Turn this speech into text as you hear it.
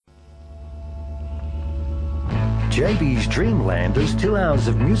JB's Dreamland is 2 hours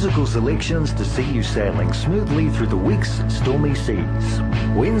of musical selections to see you sailing smoothly through the week's stormy seas.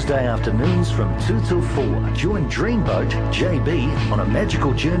 Wednesday afternoons from 2 till 4, join Dreamboat JB on a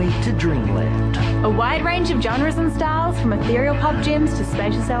magical journey to Dreamland. A wide range of genres and styles, from ethereal pop gems to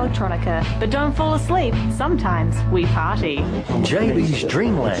spacious electronica. But don't fall asleep, sometimes we party. JB's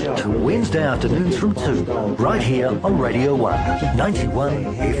Dreamland, Wednesday afternoons from 2, right here on Radio 1, 91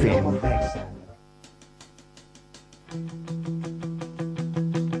 FM.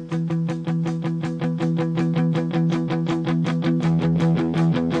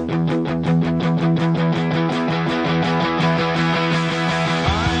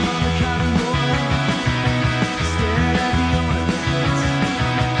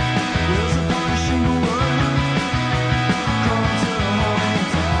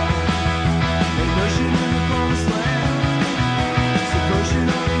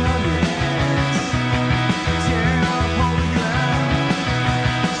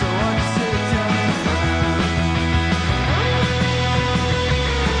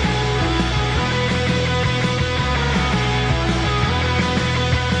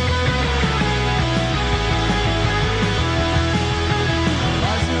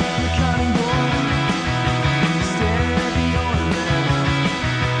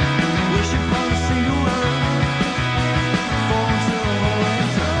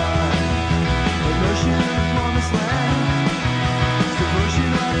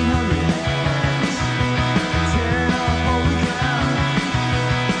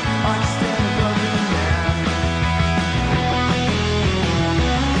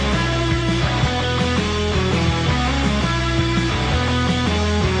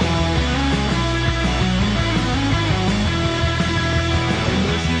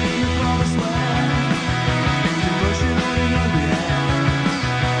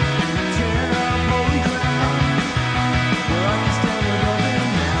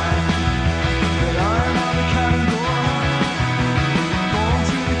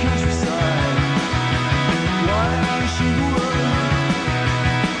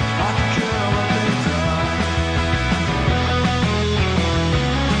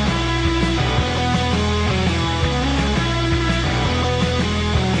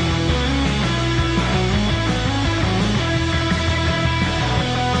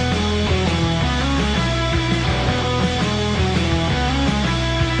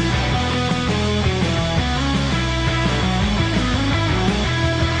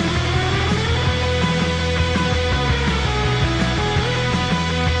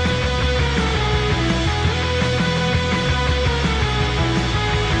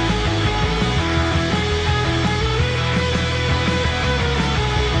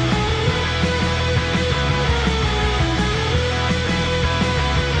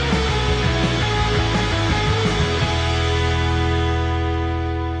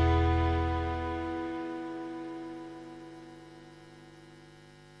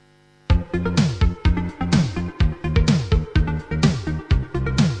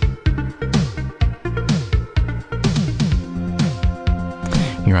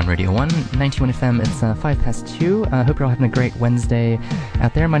 You're on Radio 1, 91 FM. It's 2:05. Hope you're all having a great Wednesday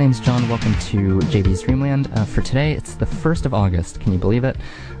out there. My name's John. Welcome to JB's Dreamland. For today, it's the 1st of August. Can you believe it?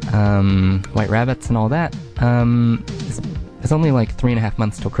 White rabbits and all that. It's only like 3.5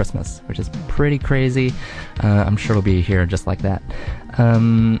 months till Christmas, which is pretty crazy. I'm sure we'll be here just like that.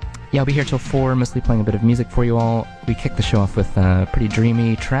 Yeah, I'll be here till 4, mostly playing a bit of music for you all. We kick the show off with a pretty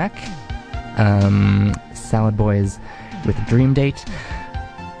dreamy track. Salad Boys with Dream Date.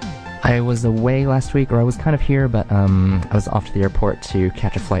 I was away last week, or I was kind of here, but I was off to the airport to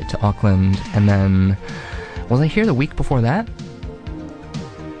catch a flight to Auckland, and then... Was I here the week before that?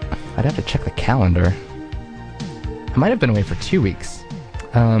 I'd have to check the calendar. I might have been away for 2 weeks,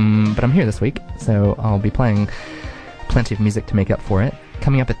 but I'm here this week, so I'll be playing plenty of music to make up for it.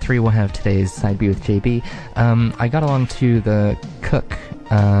 Coming up at 3, we'll have today's Side B with JB. I got along to the Cook,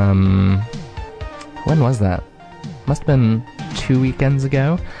 when was that? Must have been 2 weekends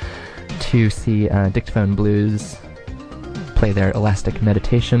ago, to see Dictaphone Blues play their Elastic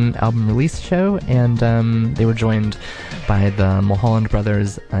Meditation album release show, and they were joined by the Mulholland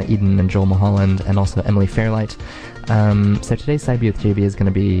brothers, Eden and Joel Mulholland, and also Emily Fairlight. So today's Side B with JB is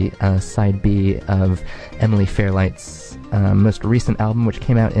going to be Side B of Emily Fairlight's most recent album, which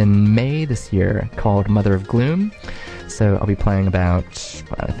came out in May this year, called Mother of Gloom. So I'll be playing about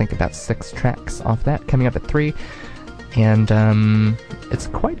 6 tracks off that, coming up at 3. and it's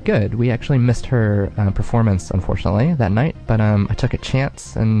quite good. We actually missed her performance, unfortunately, that night, but I took a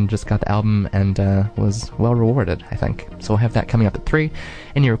chance and just got the album and was well rewarded, I think. So we'll have that coming up at 3.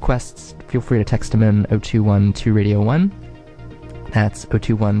 Any requests, feel free to text them in 021-2Radio1. That's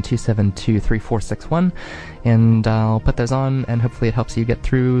 021-272-3461, and I'll put those on, and hopefully it helps you get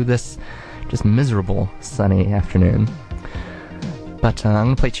through this just miserable sunny afternoon. But I'm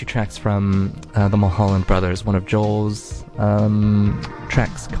going to play 2 tracks from the Mulholland Brothers, one of Joel's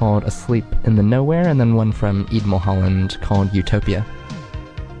tracks called Asleep in the Nowhere, and then one from Ede Mulholland called Utopia.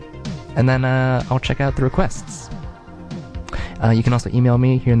 And then I'll check out the requests. You can also email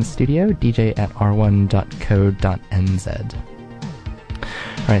me here in the studio, dj@r1.co.nz.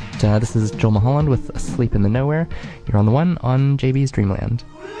 Alright, this is Joel Mulholland with Asleep in the Nowhere. You're on the one on JB's Dreamland.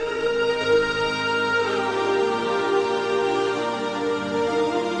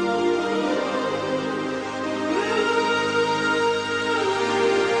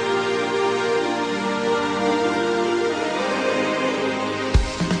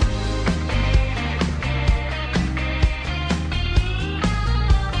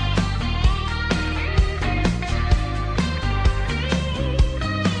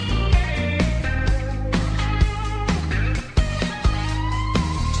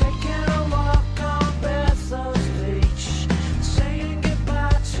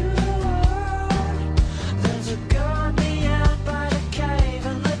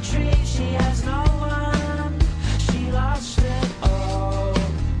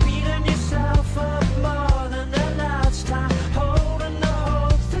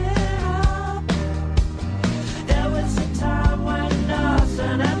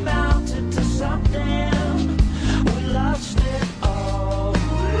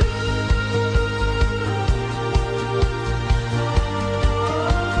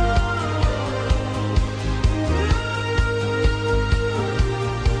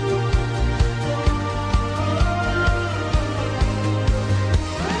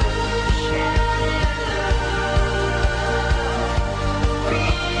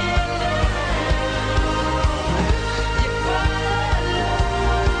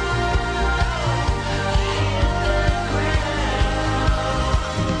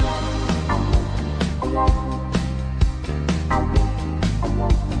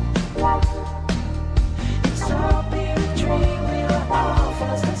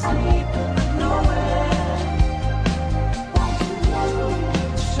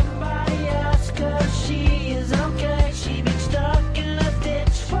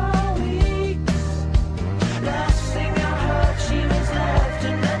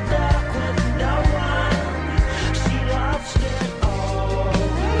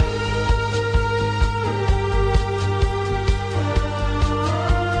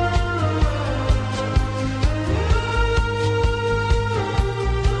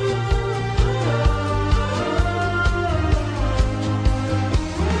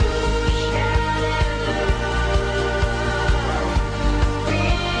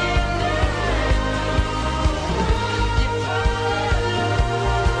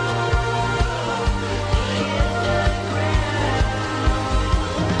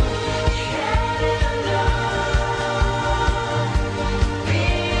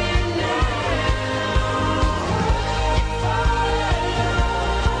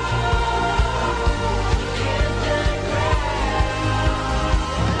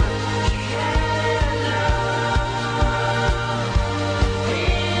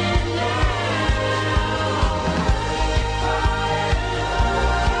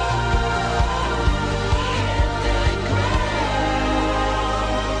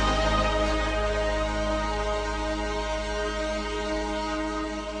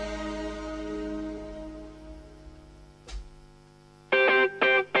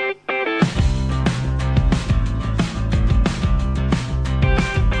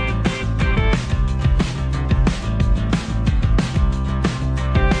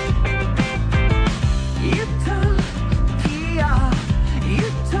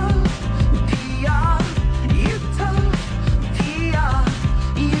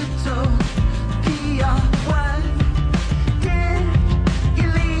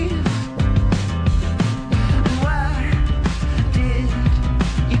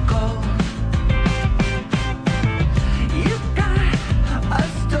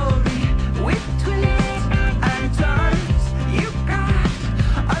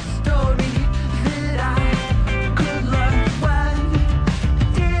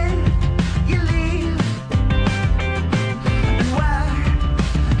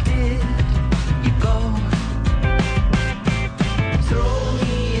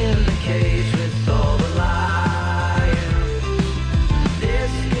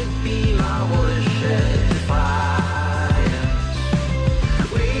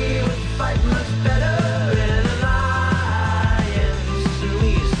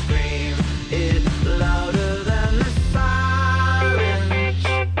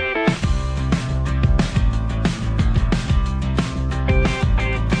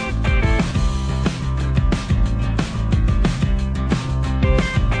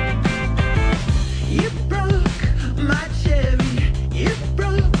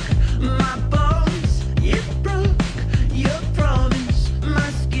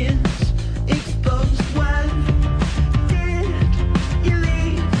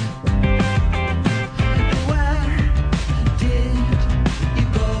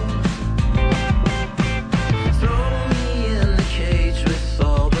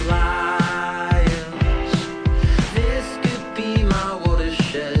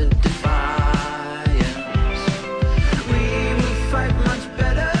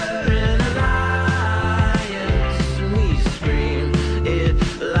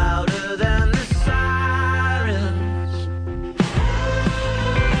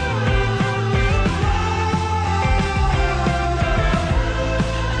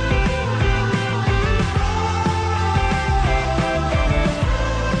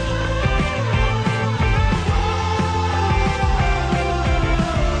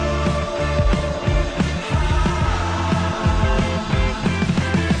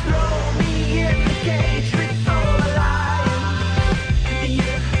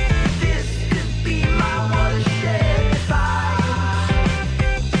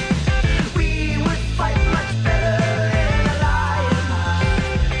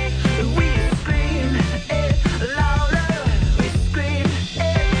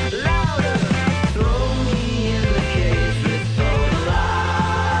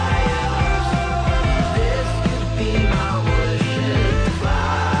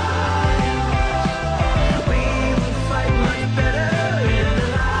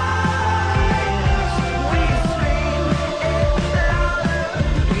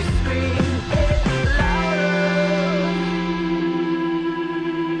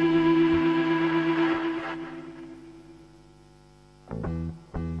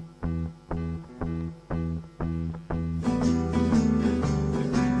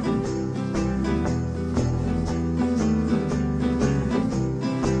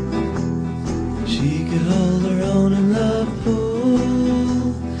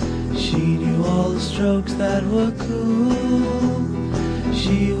 that were cool.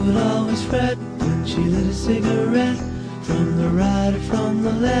 She would always fret when she lit a cigarette. From the right or from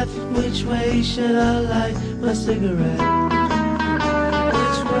the left, which way should I light my cigarette?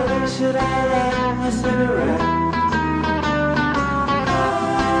 Which way should I light my cigarette?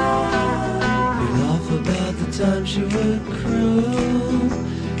 We laugh about the time she would croon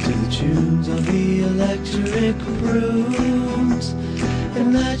to the tunes of the electric brooms.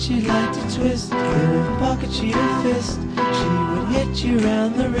 And that she'd like to twist in her pocket she'd a fist. She would hit you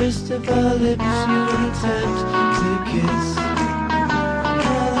round the wrist if her lips you would attempt to kiss.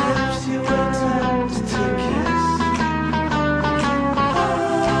 Her lips you would attempt to kiss.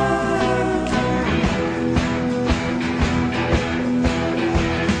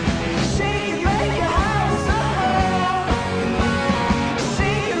 She could make your house a home.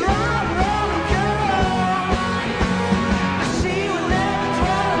 She could rock, roll, girl. She would never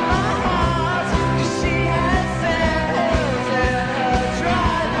dwell in my heart, 'cause she had sand in her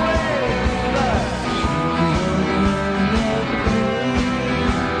driveway. But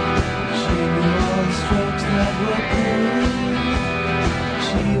she knew all the strokes that were cool.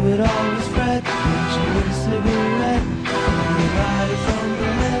 She would always fret when she lit a cigarette. From the right or from the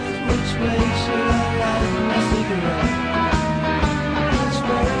left, which way should I light my cigarette? Which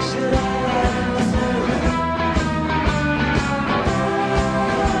way should I light my cigarette?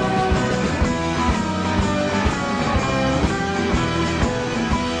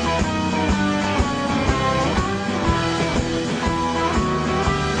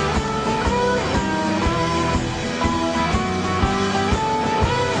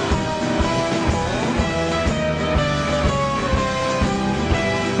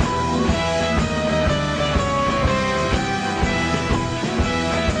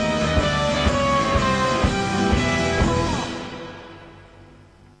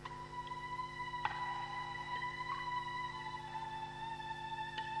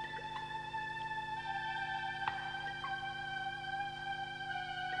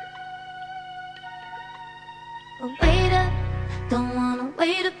 I'll wait up, don't wanna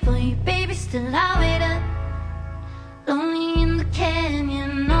wait up for you, baby, still I'll wait up. Lonely in the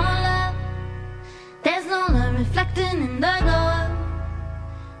canyon, no love. There's no love reflecting in the glow up.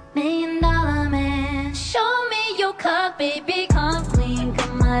 $1 million man, show me your cup, baby, come clean.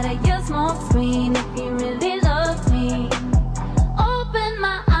 Come out of your smoke screen if you really love me. Open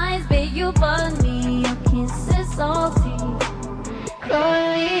my eyes, babe, you bug me. Your kiss is salty.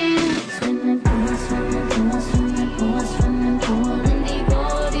 Chlorine, swimming pool, swimming pool, swimming pool, swimming pool in the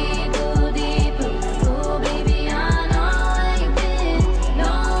body, booty, boo. Ooh, baby, I know where you've been,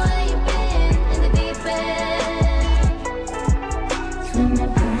 in the deep end.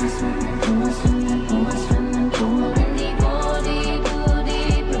 Swimming pool, swimming pool, swimming pool, swimming pool in the body, booty,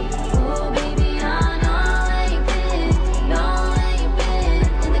 boo. Ooh, baby, I know where you've been,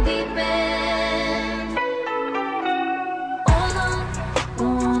 in the deep end.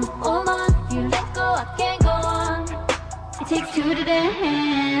 Hold on, you let go, I can't go on. It takes two to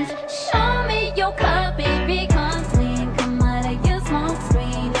dance. Show me your cup, baby, come clean. Come out of your smoke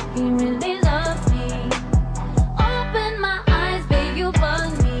screen if you really love me. Open my eyes, babe, you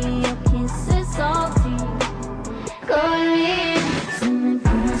bug me. Your kiss is salty. Go in, swimming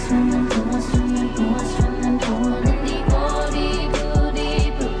pool, swimming pool, swimming pool, swimming pool in the body, booty,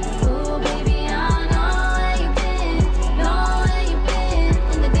 boo. Ooh, baby, I know where you've been,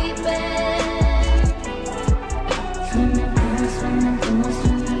 in the deep end. Swimming pool, swimming pool,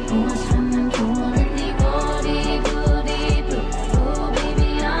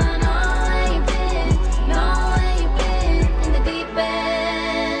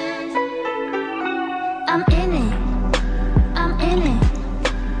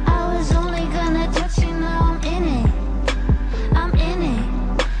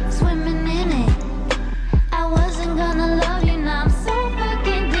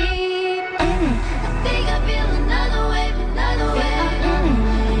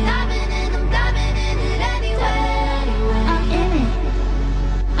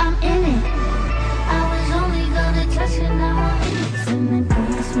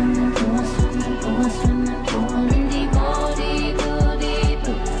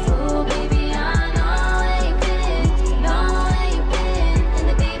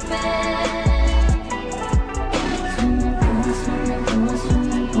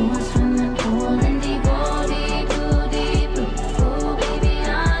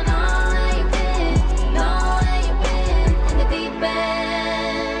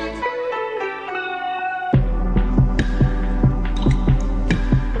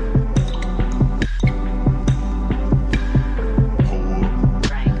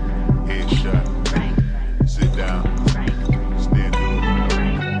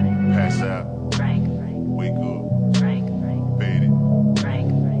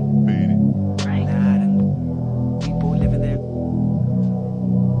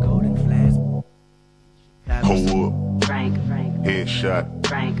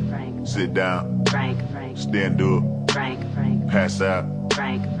 sit down, stand up, pass out,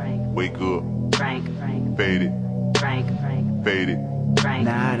 wake up, fade it, fade it.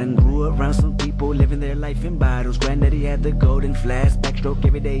 Nah, I done grew around some people living their life in bottles. Granddaddy had the golden flask, backstroke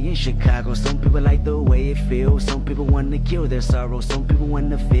every day in Chicago. Some people like the way it feels, some people want to kill their sorrow. Some people want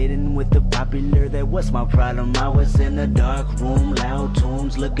to fit in with the popular, that was my problem. I was in a dark room, loud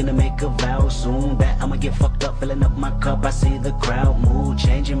tunes, looking to make a vow soon that I'ma get fucked up, filling up my cup. I see the crowd mood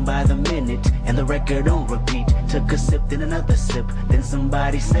changing by the minute, and the record on repeat. Took a sip, then another sip, then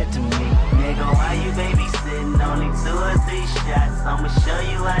somebody said to me, nigga, why you babysitting? Only 2 or 3 shots, I'ma show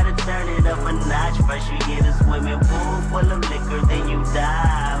you how to turn it up a notch. First you get a swimming pool full of liquor, then you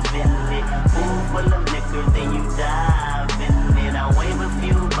dive in it. Pool full of liquor, then you dive in it. I wave a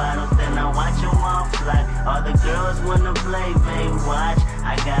few bottles, then I watch them all fly. All the girls wanna play, they watch.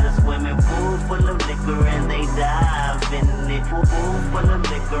 I got a swimming pool full of liquor and they dive in it. Pool full of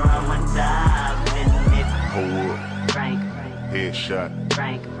liquor, I'ma dive in it. Hold up, headshot,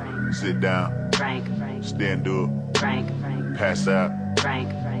 sit down, stand up, pass out,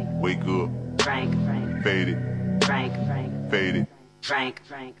 wake up, fade it, fade it.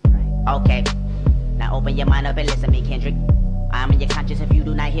 Okay, now open your mind up and listen to me, Kendrick. I'm in your conscience. If you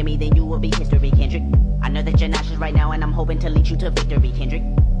do not hear me, then you will be history, Kendrick. I know that you're nauseous right now, and I'm hoping to lead you to victory, Kendrick.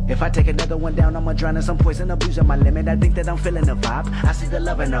 If I take another one down, I'ma drown in some poison, abusing my limit. I think that I'm feeling the vibe. I see the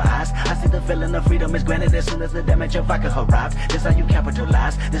love in her eyes. I see the feeling of freedom is granted as soon as the damage of vodka arrives. This how you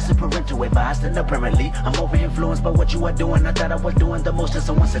capitalize. This is parental advice. And apparently, I'm over influenced by what you are doing. I thought I was doing the most, and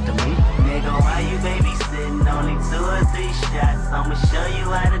someone said to me, nigga, why you babysitting? Only 2 or 3 shots. I'ma show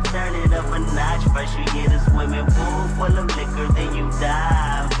you how to turn it up a notch. First you get a swimming pool full of liquor, then you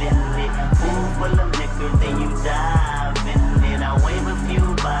dive in it. Pool full of liquor, then you dive in it. I wave a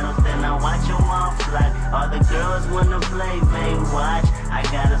few bottles, then I watch them all fly. All the girls wanna play, they watch. I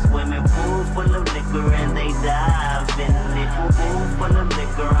got a swimming pool full of liquor and they dive in it. Pool full of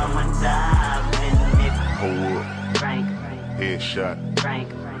liquor, I'ma dive in it. Hold up, headshot,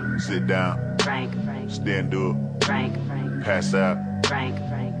 sit down, stand up, pass out,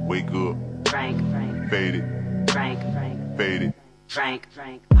 wake up, fade it, fade it.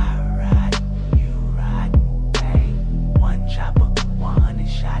 I ride, you ride, bang. 1 chopper, 100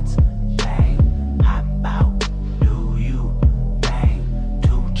 shots, bang. Hop out, do you, bang.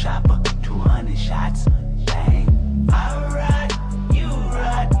 2 chopper, 200 shots, bang. I ride, you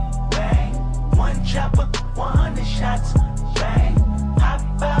ride, bang. 1 chopper, 100 shots, bang. Hop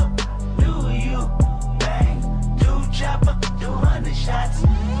out, do you, bang. 2 chopper, 200 shots,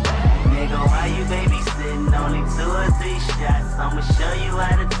 bang. Nigga, why you babysitting? Only 2 or 3 shots. I'ma show you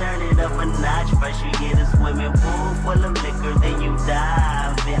how to turn it up a notch. First you get a swimming pool full of liquor, then you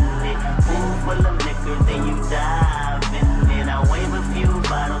dive in it. Pool full of liquor, then you dive in it. I wave a few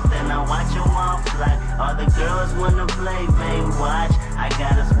bottles, then I watch them all fly. All the girls wanna play, they watch. I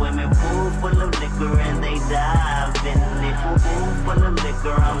got a swimming pool full of liquor and they dive in it. Pool full of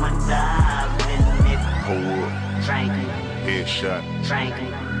liquor, I'ma dive in it. Hold up, headshot,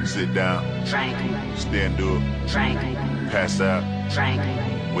 sit down, stand up, pass out,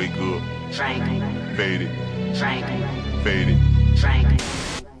 wake up, fade it, fade it.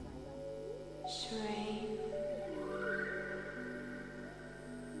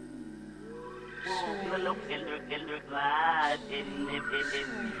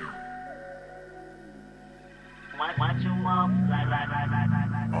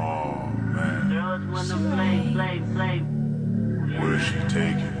 Oh man, Girls wanna play. where's she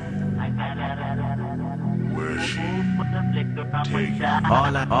taking? Where's she taking?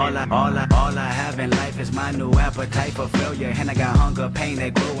 All I have in life is my new appetite for failure. And I got hunger, pain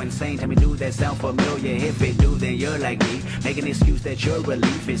that grow insane. Tell me, do that sound familiar? If it do, then you're like me. Make an excuse that your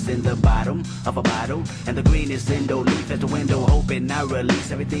relief is in the bottom of a bottle, and the green is in the leaf. As the window open, I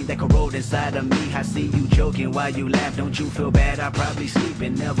release everything that corrode inside of me. I see you joking while you laugh. Don't you feel bad? I probably sleep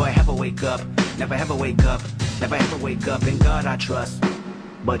and never ever wake up. Never ever wake up. Never ever wake up. In God I trust.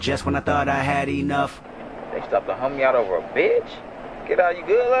 But just when I thought I had enough, they stopped to hum me out over a bitch. Get out, you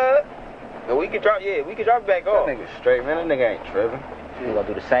good, lad? But we can drop it back off. That nigga straight, man. That nigga ain't tripping. We gonna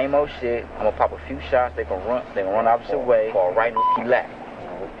do the same old shit. I'm gonna pop a few shots. They gonna run opposite way. Fall right in his lap.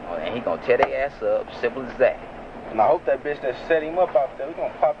 And he gonna tear their ass up. Simple as that. And I hope that bitch that set him up out there, we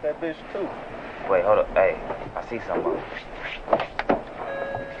gonna pop that bitch too. Wait, hold up. Hey, I see something.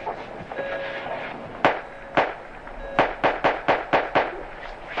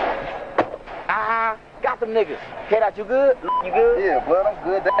 Got them niggas. Head out, you good? You good? Yeah, blood, I'm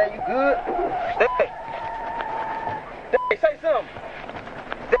good. Dad, you good? Hey, say something.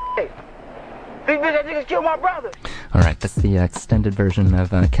 Hey, these bitch niggas killed my brother. All right. That's the extended version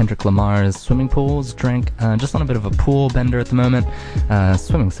of Kendrick Lamar's Swimming Pools. Drank just on a bit of a pool bender at the moment.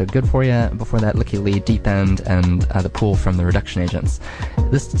 Swimming so good for you. Before that, Licky Lee, Deep End, and the pool from the Reduction Agents.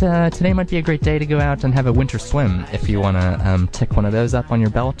 This today might be a great day to go out and have a winter swim if you want to tick one of those up on your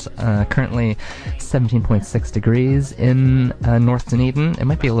belt. Currently 17.6 degrees in North Dunedin. It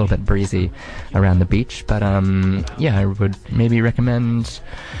might be a little bit breezy around the beach, but yeah, I would maybe recommend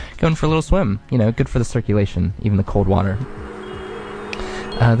going for a little swim. You know, good for the circulation, even the cold water.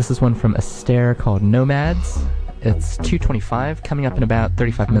 This is one from Astaire called Nomads. It's 2:25. Coming up in about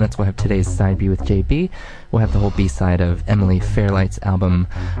 35 minutes, we'll have today's side B with JB. We'll have the whole B-side of Emily Fairlight's album,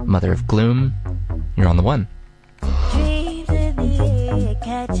 Mother of Gloom. You're on the one. Dreams in the air,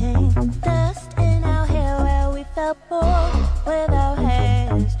 catching dust in our hair where we felt bored with our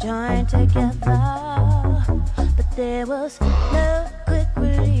hands joined together. But there was no quick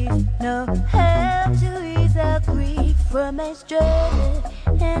relief, no help to ease our grief. Remains dreaded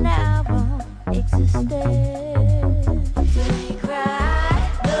in our own existence. We cry,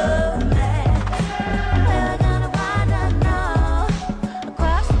 no man. We're gonna wander now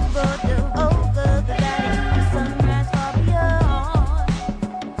across the border, over the valley to the sunrise far beyond.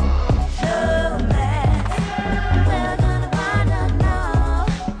 No man. We're gonna wander now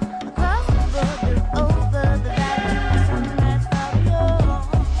across the border, over the valley to the sunrise far beyond.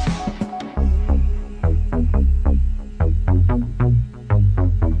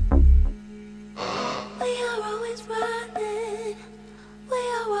 We are always running, we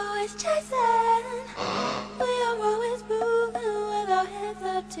are always chasing, we are always moving with our hands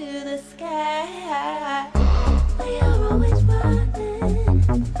up to the sky. We are always running,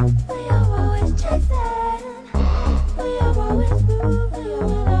 we are always chasing, we are always moving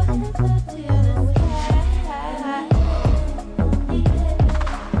with our hands up to the sky.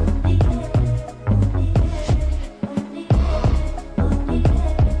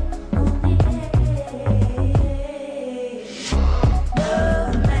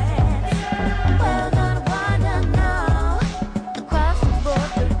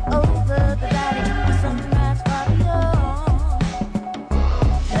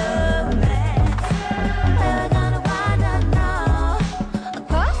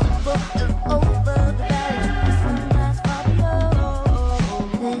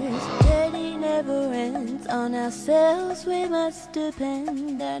 Ourselves we must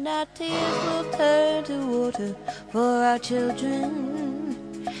depend, and our tears will turn to water for our children.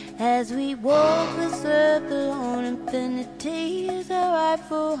 As we walk this earth alone, infinity is our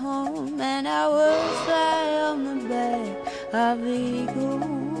rightful home, and our words fly on the back of the eagle.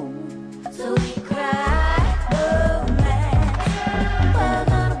 So we cry, no man. We're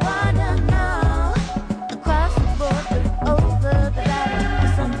gonna wander now across the border, over the valley to the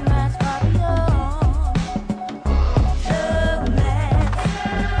sunrise far beyond.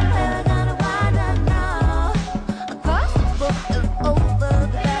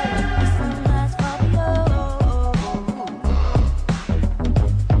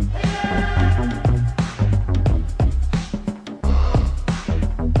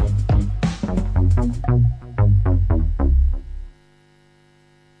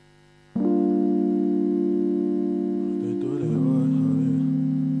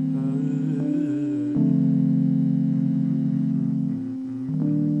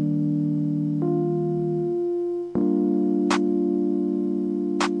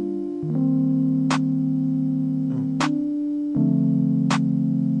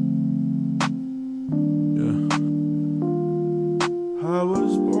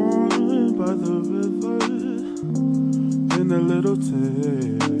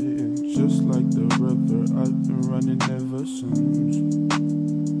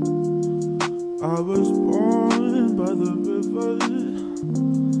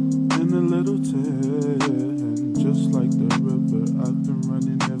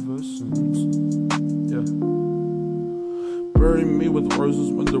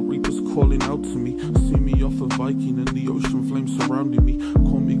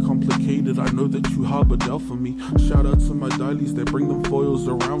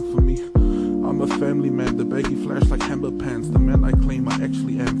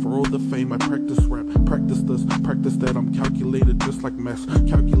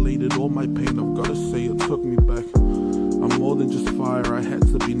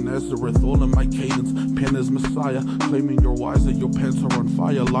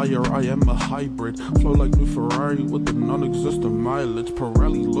 I am a hybrid, flow like new Ferrari with the non-existent mileage.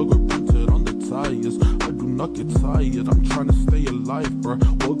 Pirelli logo printed on the tires. I do not get tired, I'm trying to stay alive, bruh.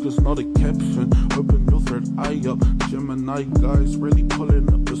 Woke is not a caption, open your third eye up. Gemini guys really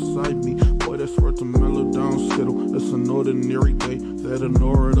pulling up beside me. Boy, I swear to mellow down skittle. It's an ordinary day that in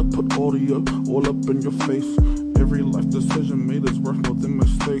order to put audio all up in your face. Every life decision made is worth more than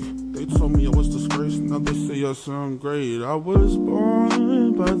mistake. They told me I was disgraced, now they say I sound great. I was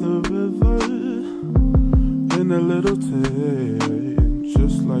born by the river in a little town,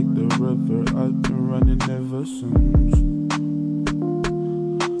 just like the river I've been running ever since.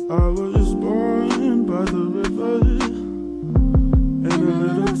 I was born by the river in a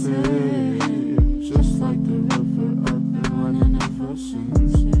little town, just like the river I've been running ever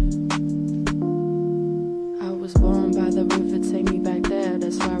since. I was born by the river, take me back there,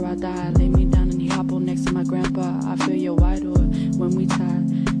 that's where I died. Lay me down in the hopple next to my grandpa. I feel your white oil when we tie.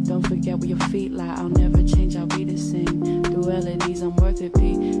 Don't forget where your feet lie. I'll never change, I'll be the same. Dualities, I'm worth it,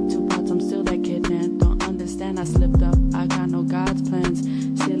 P. 2 parts, I'm still that kid, man. Don't understand, I slipped up. I got no God's plans.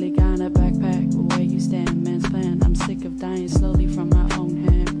 Silly guy in a backpack, where you stand, man's plan. I'm sick of dying slowly from my own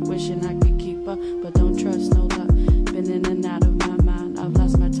hand. Wishing I could keep up, but don't trust no luck. Been in and out of my mind. I've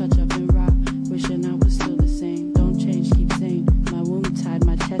lost my touch, I've been robbed. Wishing I was still the same. Don't change, keep saying. My wound tied,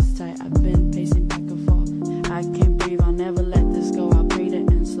 my chest tight. I've been pacing back and forth. I can't breathe, I'll never let this go. I'll breathe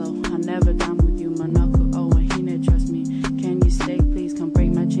it in slow. I'll never down with you, my knuckle. Oh, and he didn't trust me. Can you stay, please? Come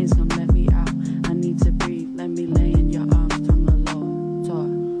break my chains, come let me out. I need to breathe, let me lay in your arms. Tongue the Lord, talk.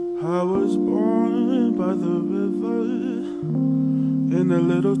 I was born by the river in a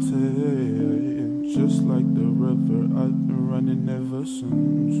little town, just like the river I've been running ever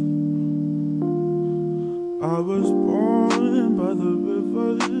since. I was born by the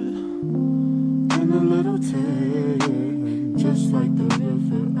river in a little town, just like the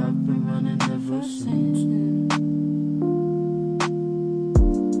river I've been running ever since.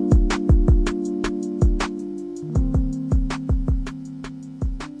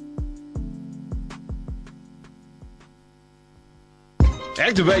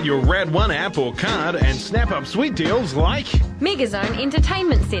 Activate your Rad 1 app or card and snap up sweet deals like Megazone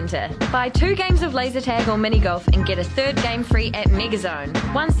Entertainment Centre. Buy 2 games of laser tag or mini golf and get a 3rd game free at Megazone,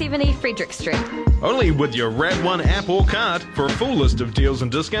 170 Frederick Street. only with your Rad 1 app or card. For a full list of deals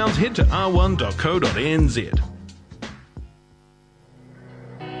and discounts, head to r1.co.nz.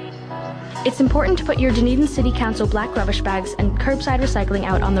 It's important to put your Dunedin City Council black rubbish bags and curbside recycling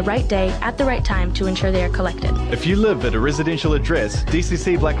out on the right day at the right time to ensure they are collected. If you live at a residential address,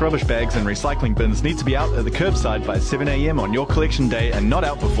 DCC black rubbish bags and recycling bins need to be out at the curbside by 7 a.m. on your collection day and not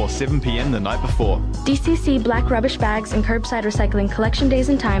out before 7 p.m. the night before. DCC black rubbish bags and curbside recycling collection days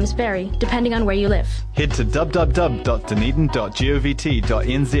and times vary depending on where you live. Head to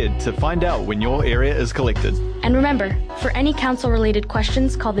www.dunedin.govt.nz to find out when your area is collected. And remember, for any council-related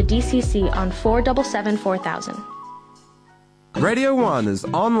questions, call the DCC on 477 4000. Radio 1 is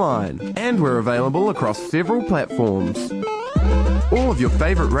online and we're available across several platforms. All of your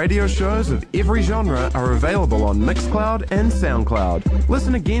favourite radio shows of every genre are available on Mixcloud and Soundcloud.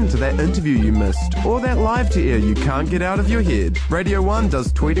 Listen again to that interview you missed or that live-to-air you can't get out of your head. Radio 1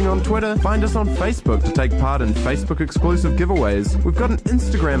 does tweeting on Twitter. Find us on Facebook to take part in Facebook-exclusive giveaways. We've got an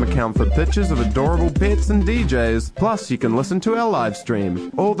Instagram account for pictures of adorable pets and DJs. Plus, you can listen to our live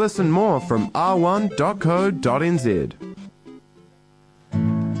stream. All this and more from r1.co.nz.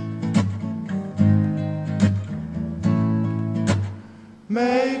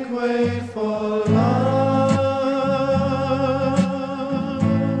 Make way for love.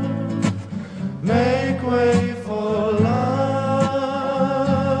 Make way for love.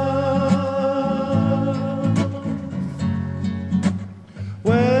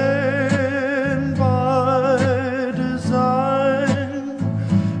 When by design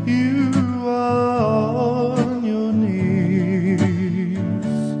you are on your knees,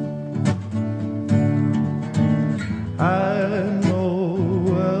 I know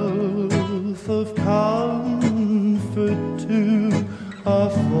of comfort to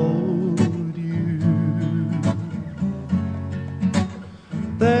afford you.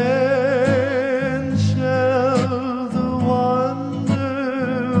 Then shall the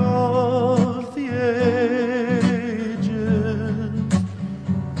wonder of the ages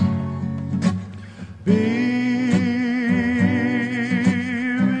be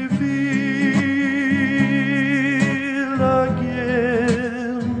revealed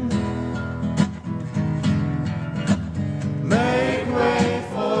again. Make way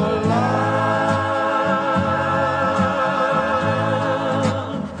for love,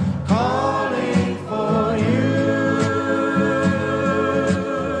 calling for you,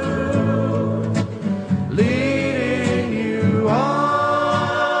 leading you on.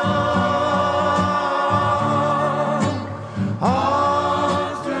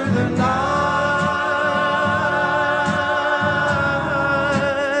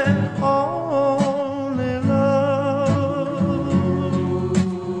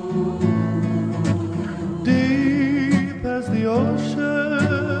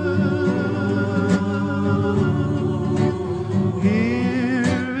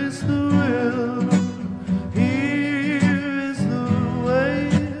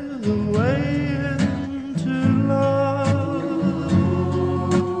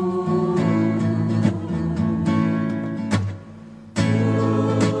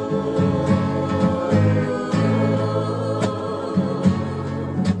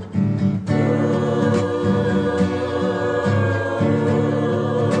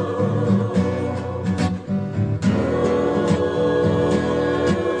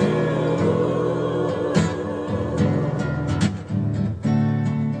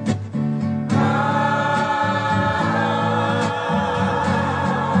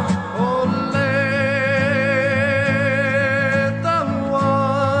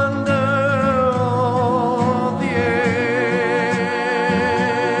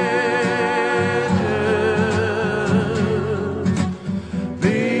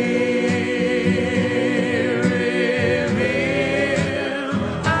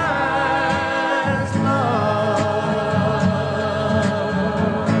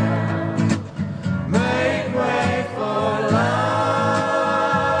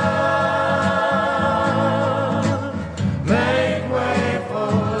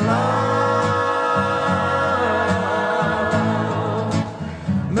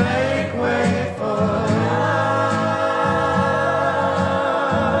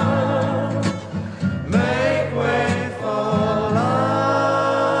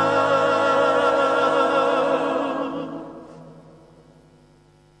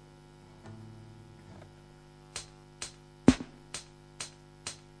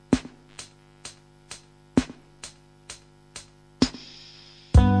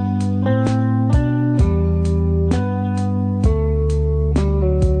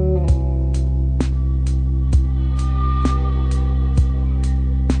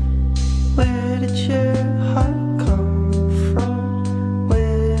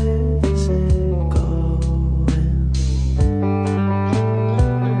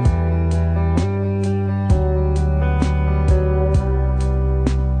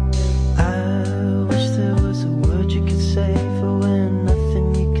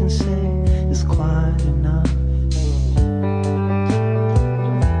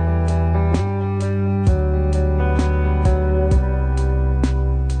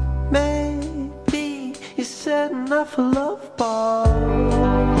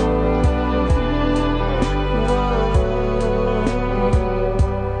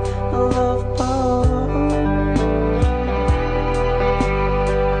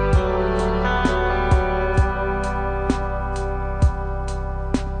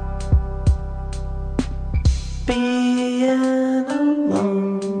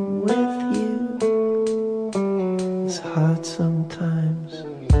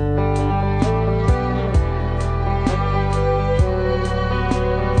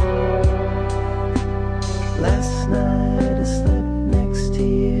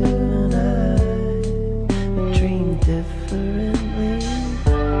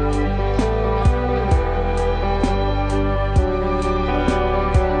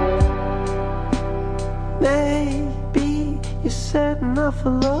 setting off a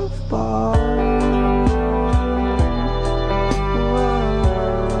love bar.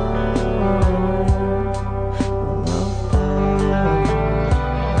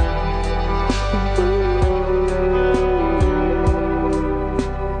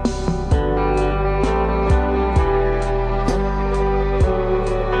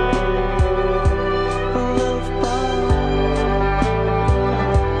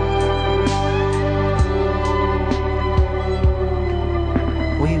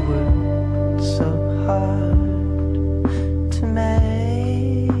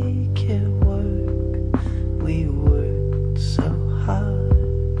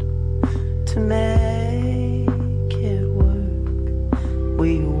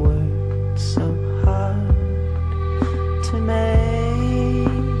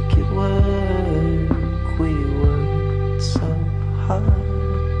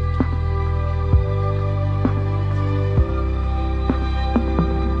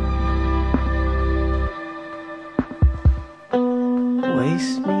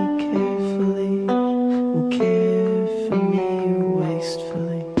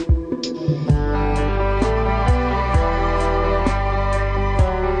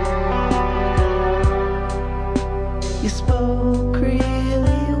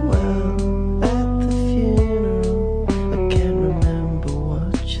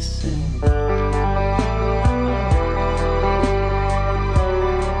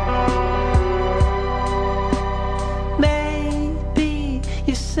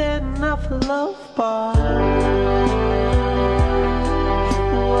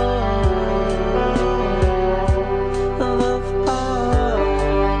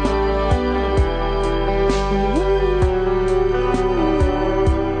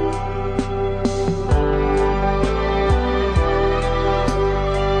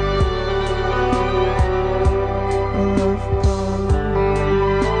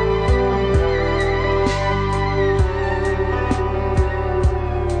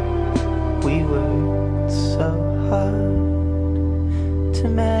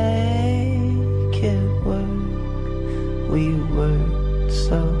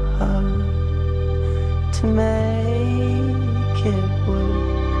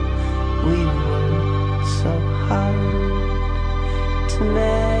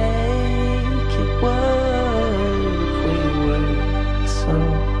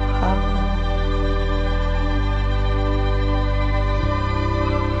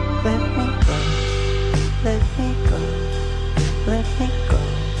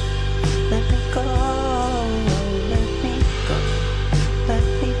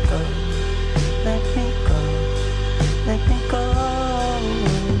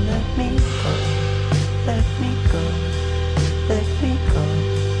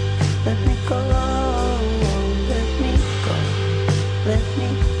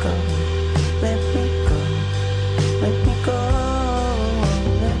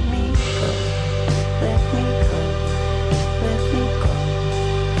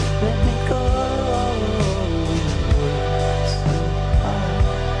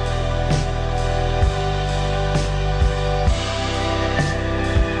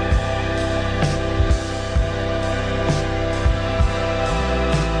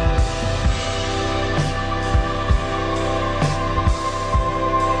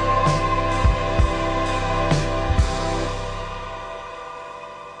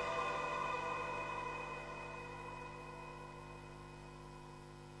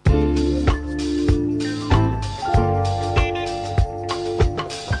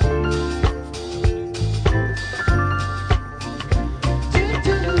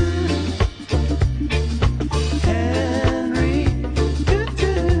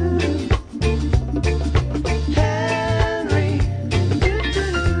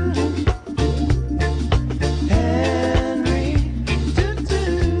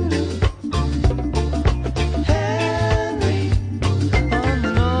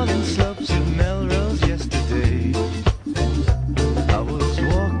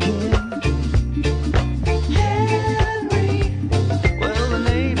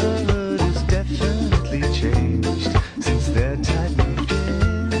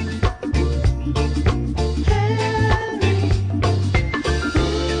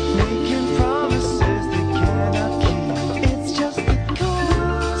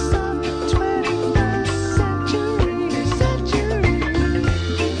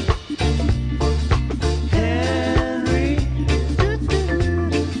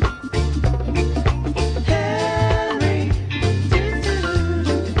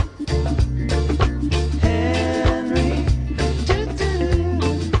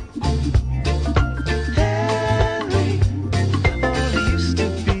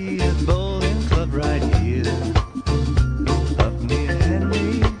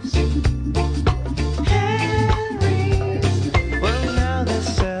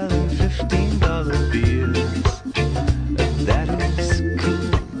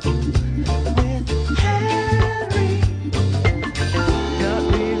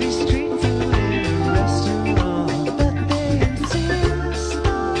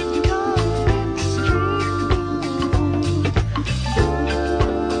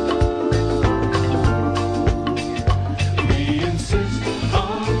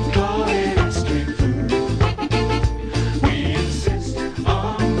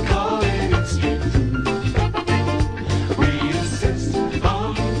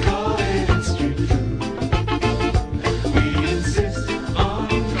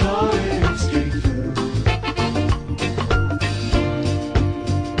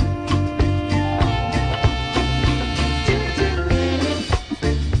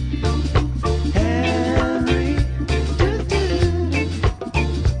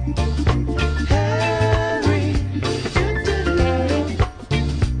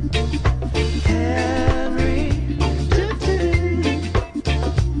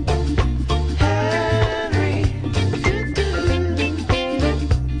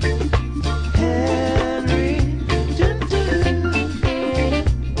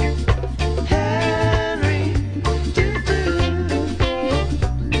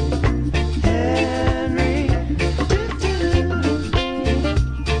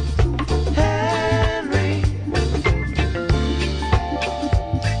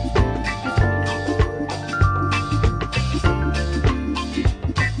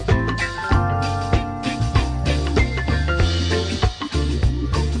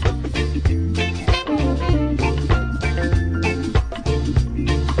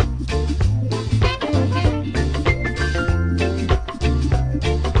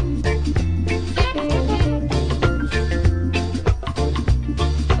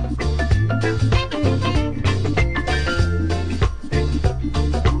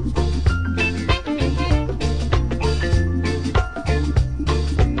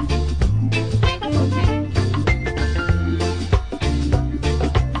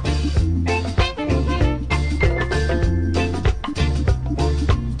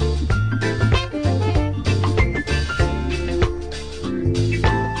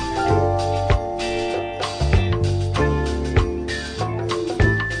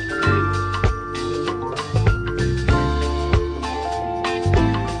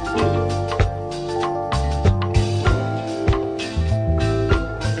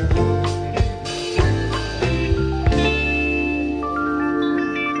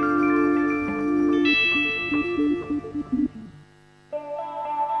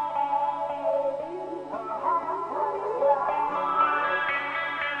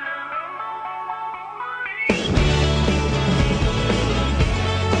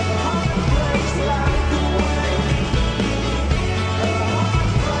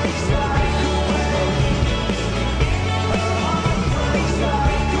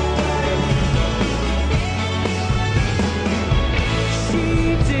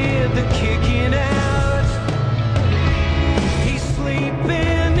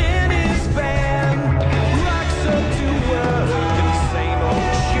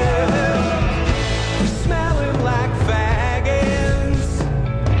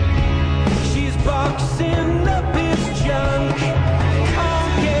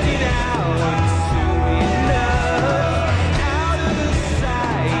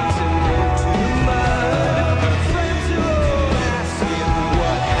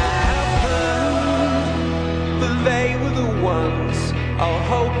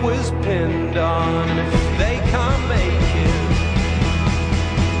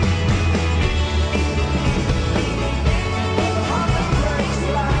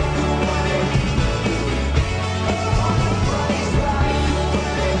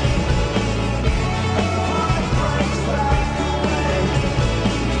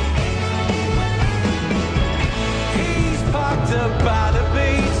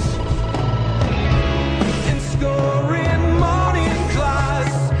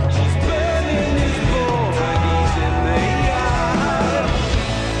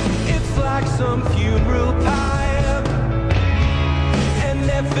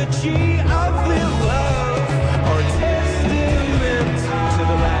 eulogy of their love or a testament to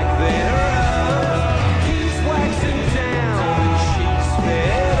the lack thereof. He's waxing down and she's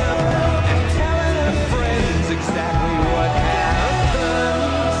fed up and telling her friends exactly what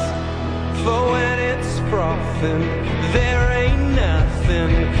happens. For when it's frothing, there ain't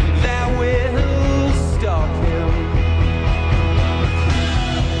nothing that will stop him.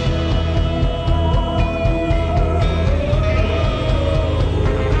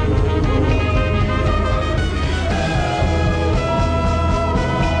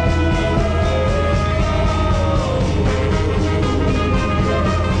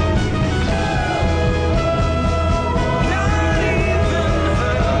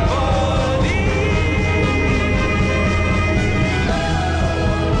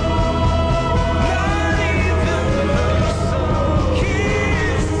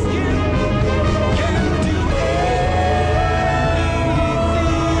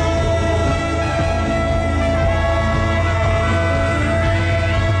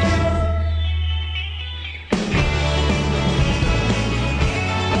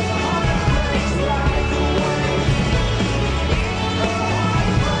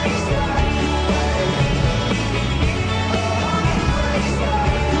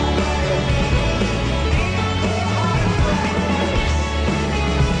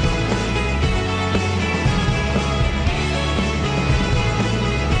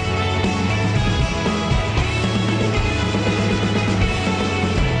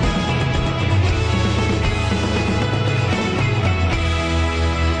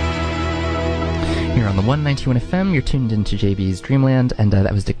 Here on the 191 FM, you're tuned into JB's Dreamland, and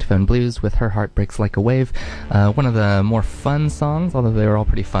that was Dictaphone Blues with Her Heart Breaks Like a Wave. One of the more fun songs, although they were all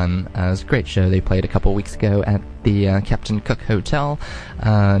pretty fun. It was a great show they played a couple weeks ago at the Captain Cook Hotel.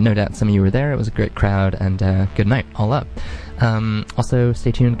 No doubt some of you were there. It was a great crowd, and good night, all up. Also,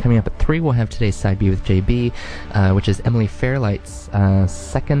 stay tuned. Coming up at 3, we'll have today's Side B with JB, which is Emily Fairlight's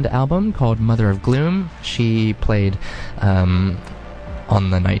second album called Mother of Gloom. She played on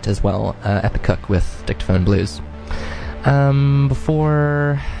the night as well at the Cook with Dictaphone Blues.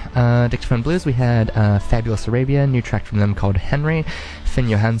 Before Dictaphone Blues, we had Fabulous Arabia, new track from them called Henry, Finn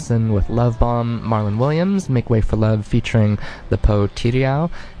Johansson with Love Bomb, Marlon Williams, Make Way for Love featuring the Po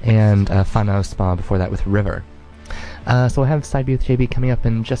Tiriao, and Fano Spa before that with River. So we'll have Side B with JB coming up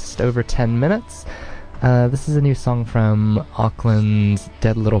in just over 10 minutes. This is a new song from Auckland's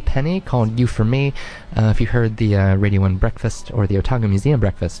Dead Little Penny called You For Me. If you heard the Radio 1 Breakfast or the Otago Museum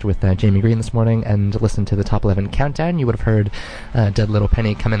Breakfast with Jamie Green this morning and listened to the Top 11 Countdown, you would have heard Dead Little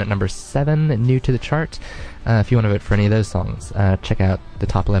Penny come in at number 7, new to the chart. If you want to vote for any of those songs, check out the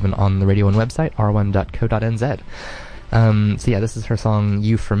Top 11 on the Radio 1 website, r1.co.nz. So yeah, this is her song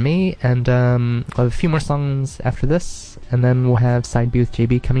You For Me, and we'll have a few more songs after this, and then we'll have Side B with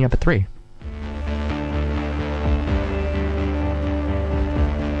JB coming up at 3.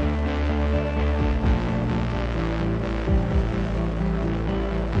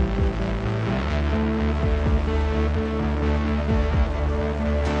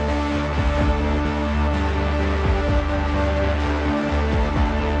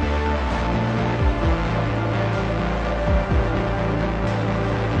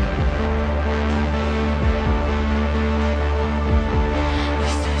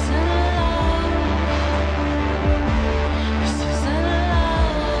 This isn't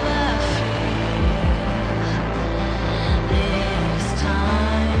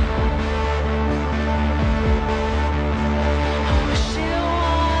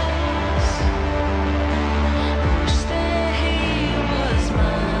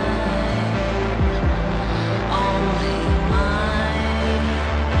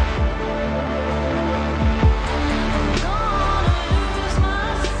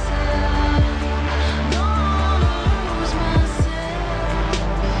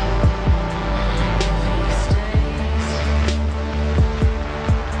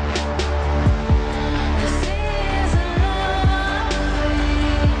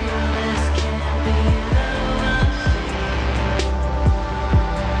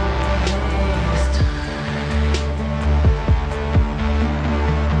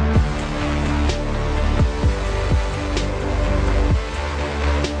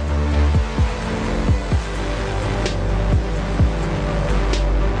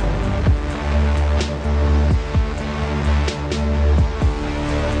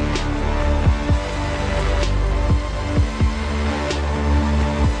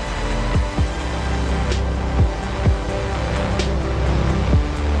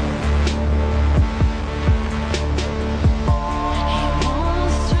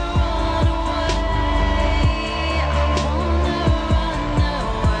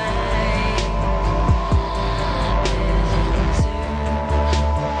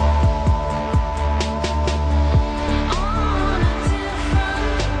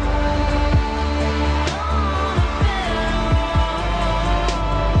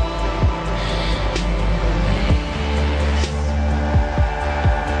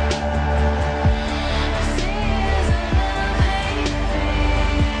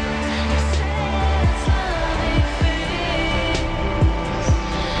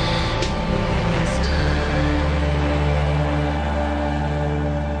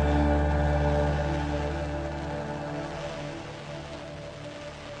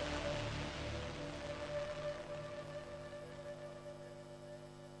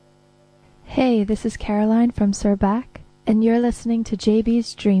Hey, this is Caroline from Surback, and you're listening to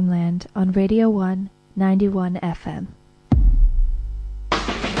JB's Dreamland on Radio 1 91 FM.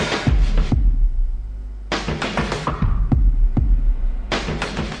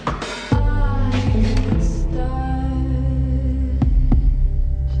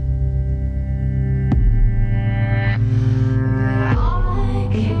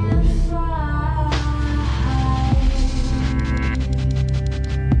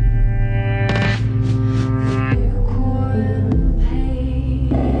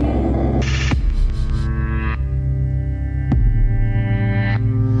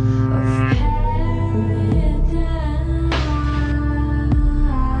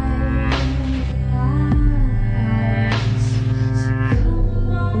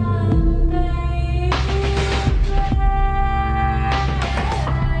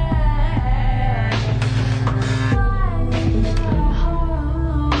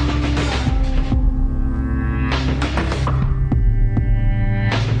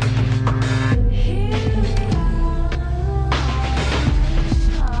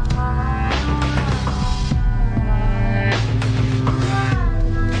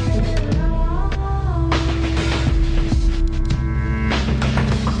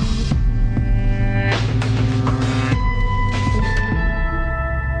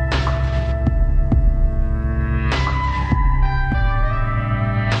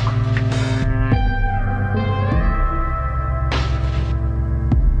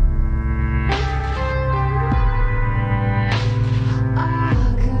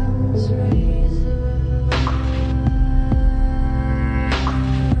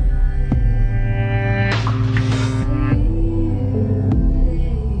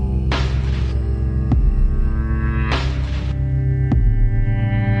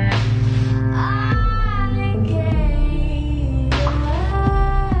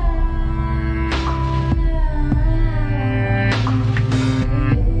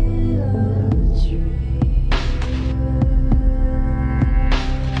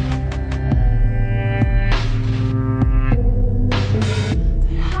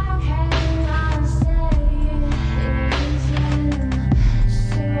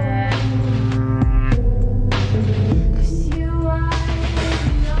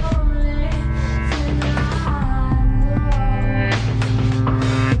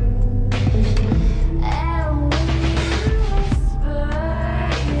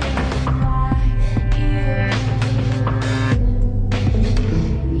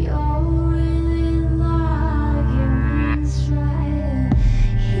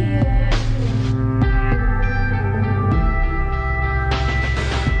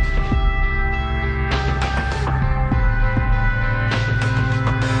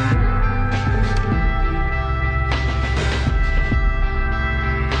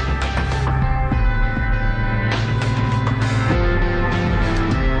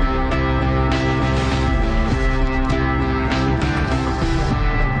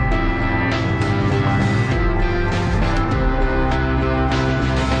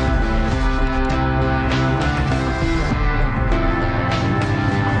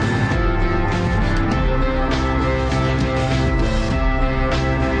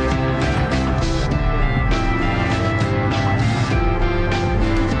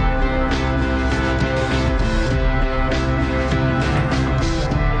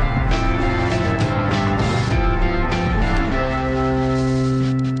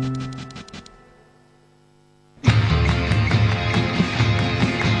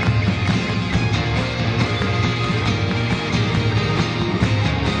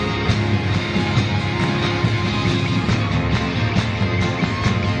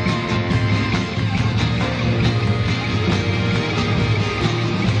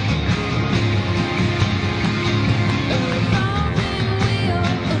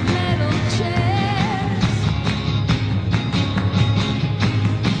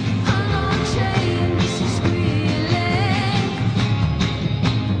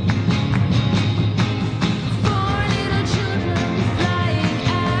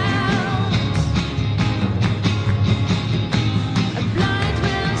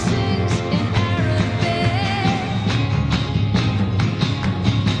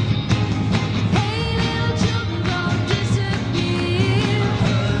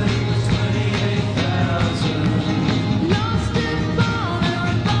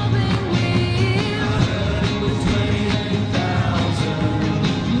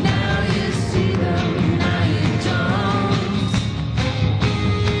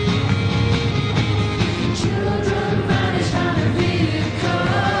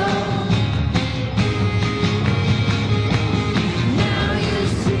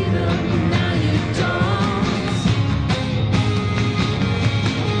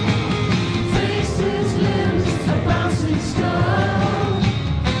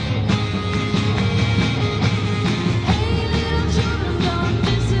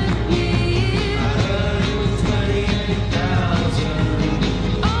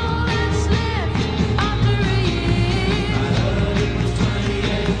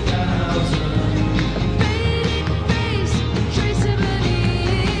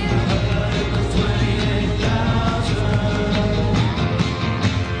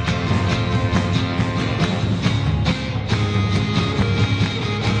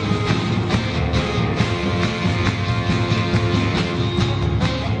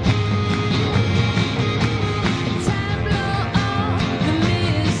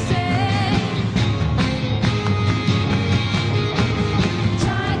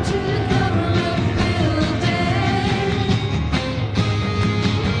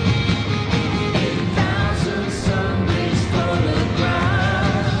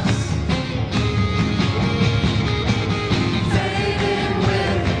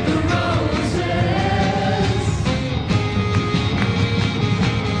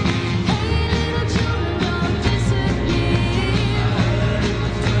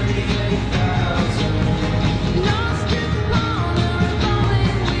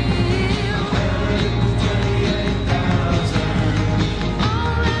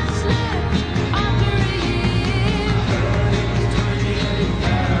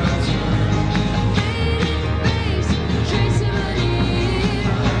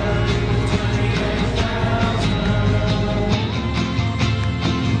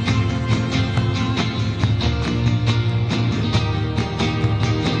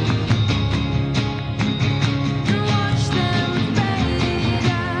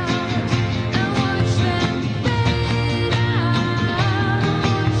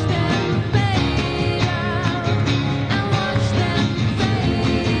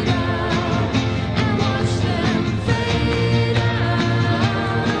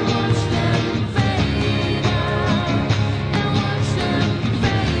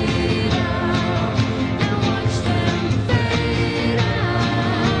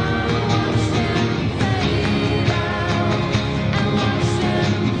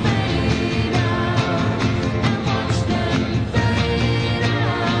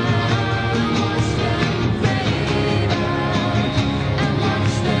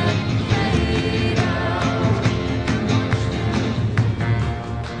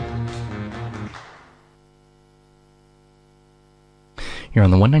 Here on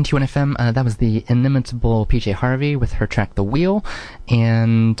the 191 FM, that was the inimitable PJ Harvey with her track The Wheel.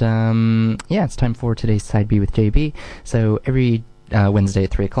 And yeah, it's time for today's Side B with JB. So every Wednesday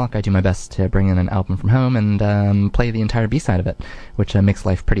at 3 o'clock, I do my best to bring in an album from home and play the entire B-side of it, which makes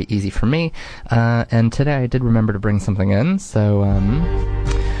life pretty easy for me. And today I did remember to bring something in, so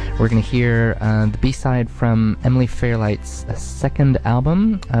we're going to hear the B-side from Emily Fairlight's second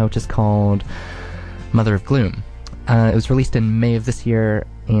album, which is called Mother of Gloom. It was released in May of this year,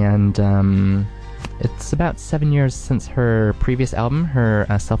 and it's about 7 years since her previous album. Her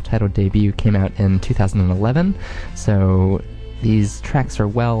self-titled debut came out in 2011, so these tracks are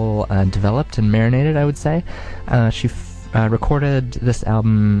well developed and marinated, I would say. She recorded this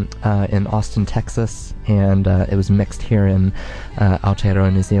album in Austin, Texas, and it was mixed here in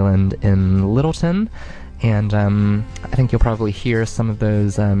Aotearoa, New Zealand, in Littleton. And I think you'll probably hear some of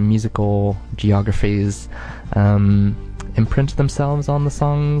those musical geographies imprint themselves on the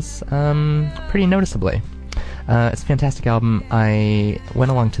songs pretty noticeably. It's a fantastic album. I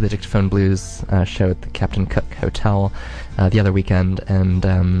went along to the Dictaphone Blues show at the Captain Cook Hotel the other weekend, and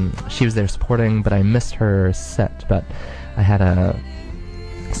she was there supporting, but I missed her set. But I had a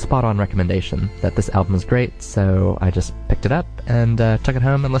spot-on recommendation that this album was great, so I just picked it up and took it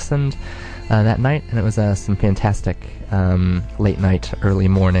home and listened that night, and it was some fantastic late night, early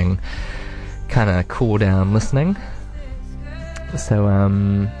morning kind of cool down listening. So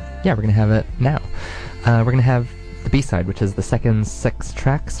yeah, we're gonna have it now. We're gonna have the B-side, which is the second 6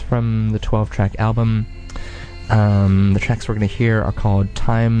 tracks from the 12-track album. The tracks we're gonna hear are called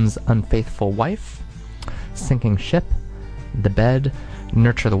Time's Unfaithful Wife, Sinking Ship, The Bed,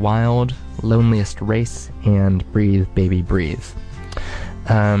 Nurture the Wild, Loneliest Race, and Breathe Baby Breathe.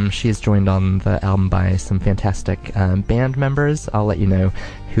 She is joined on the album by some fantastic band members. I'll let you know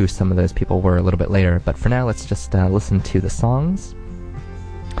who some of those people were a little bit later, but for now let's just listen to the songs.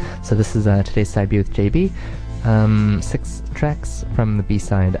 So this is today's Side B with JB. 6 tracks from the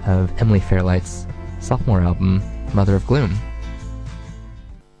B-side of Emily Fairlight's sophomore album, Mother of Gloom.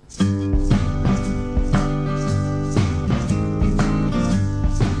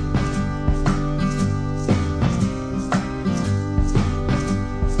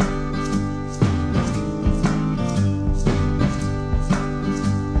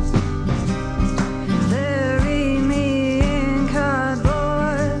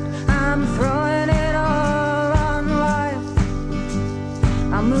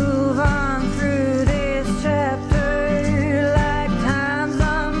 Move on through this chapter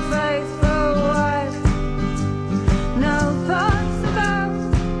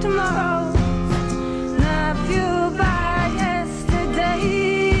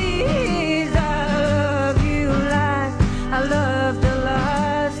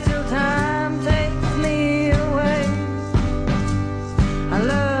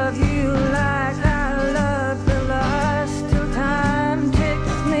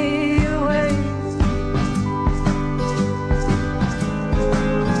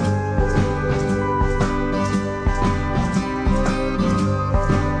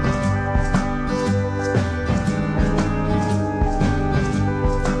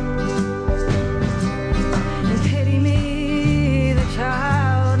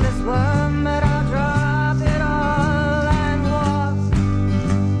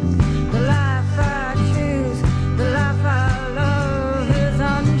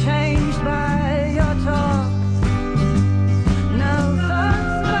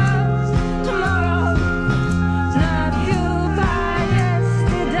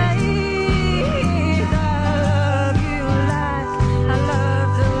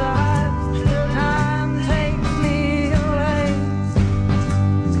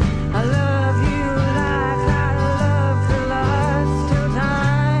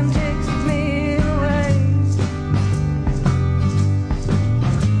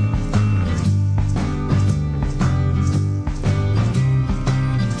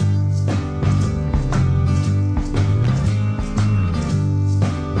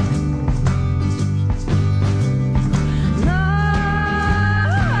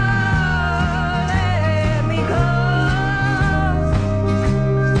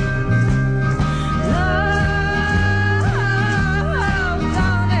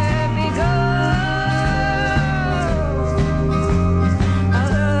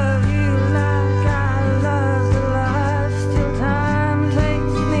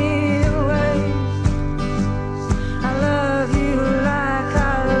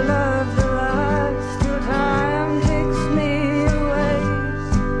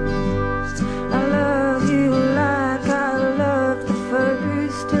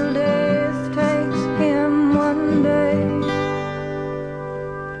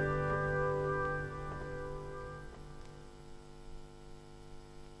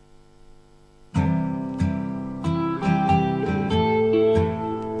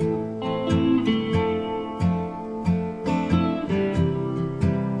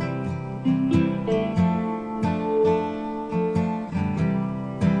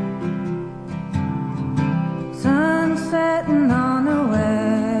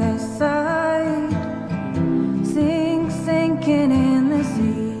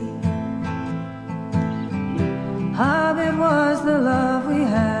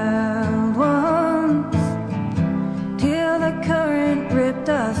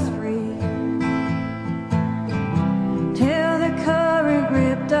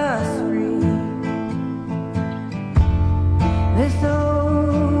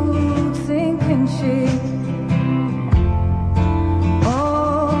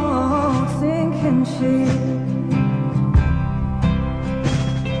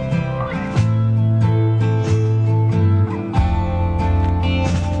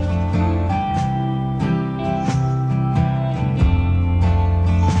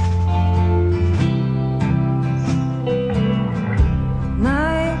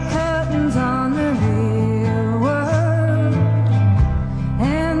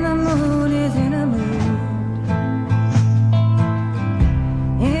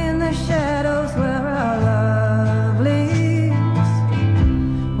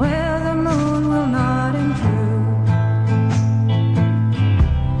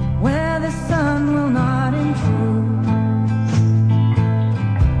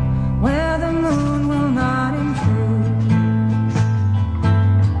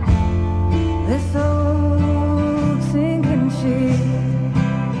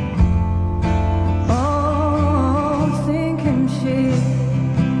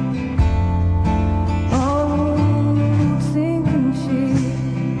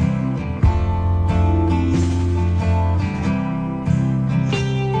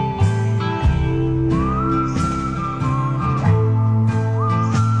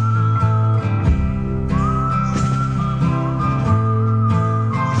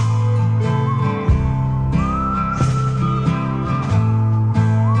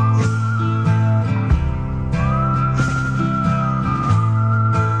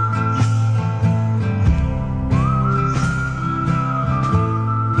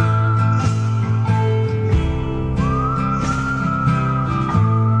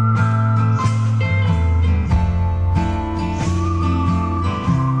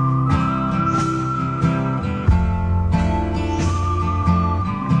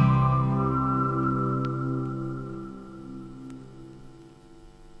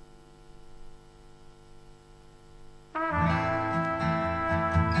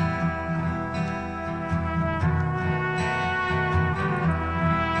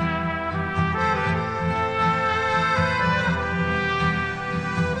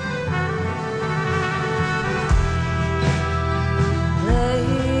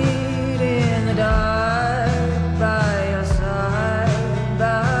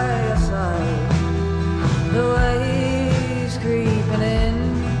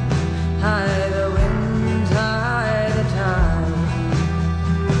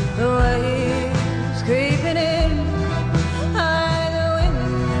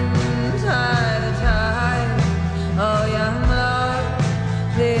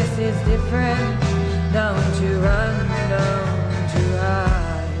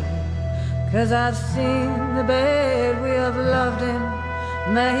 'Cause I've seen the bed we have loved in,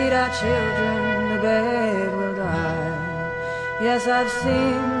 made our children, the bed will die. Yes, I've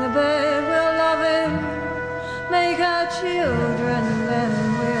seen the bed we'll love in, make our children, then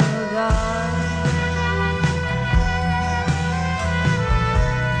we'll die.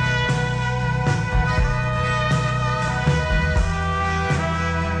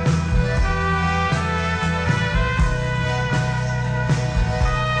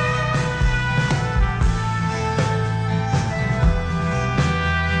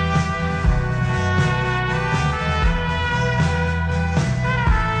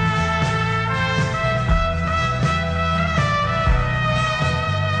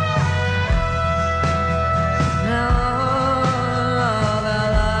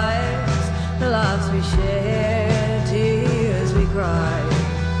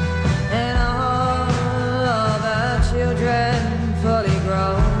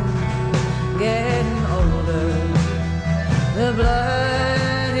 The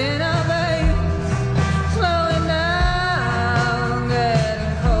blood in our veins slowing down,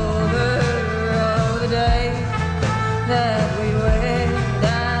 getting colder. Oh, the day that we wed,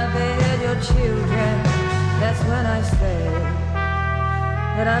 I bed your children. That's when I said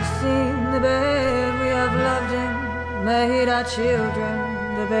that I've seen the bed we have loved in, made our children,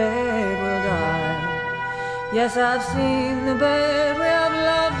 the bed will die. Yes, I've seen the bed we have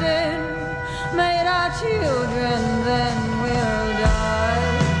loved in, made our children, then we'll die.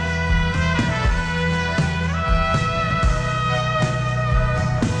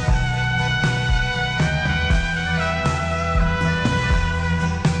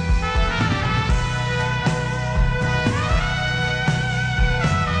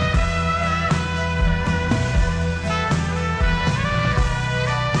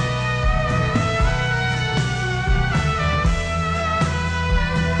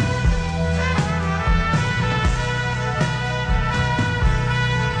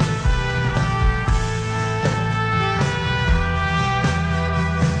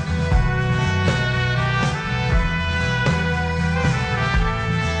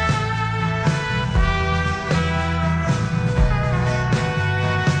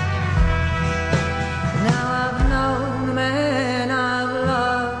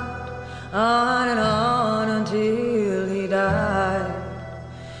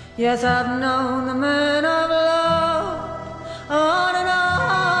 Yes, I've known the man of love on and on.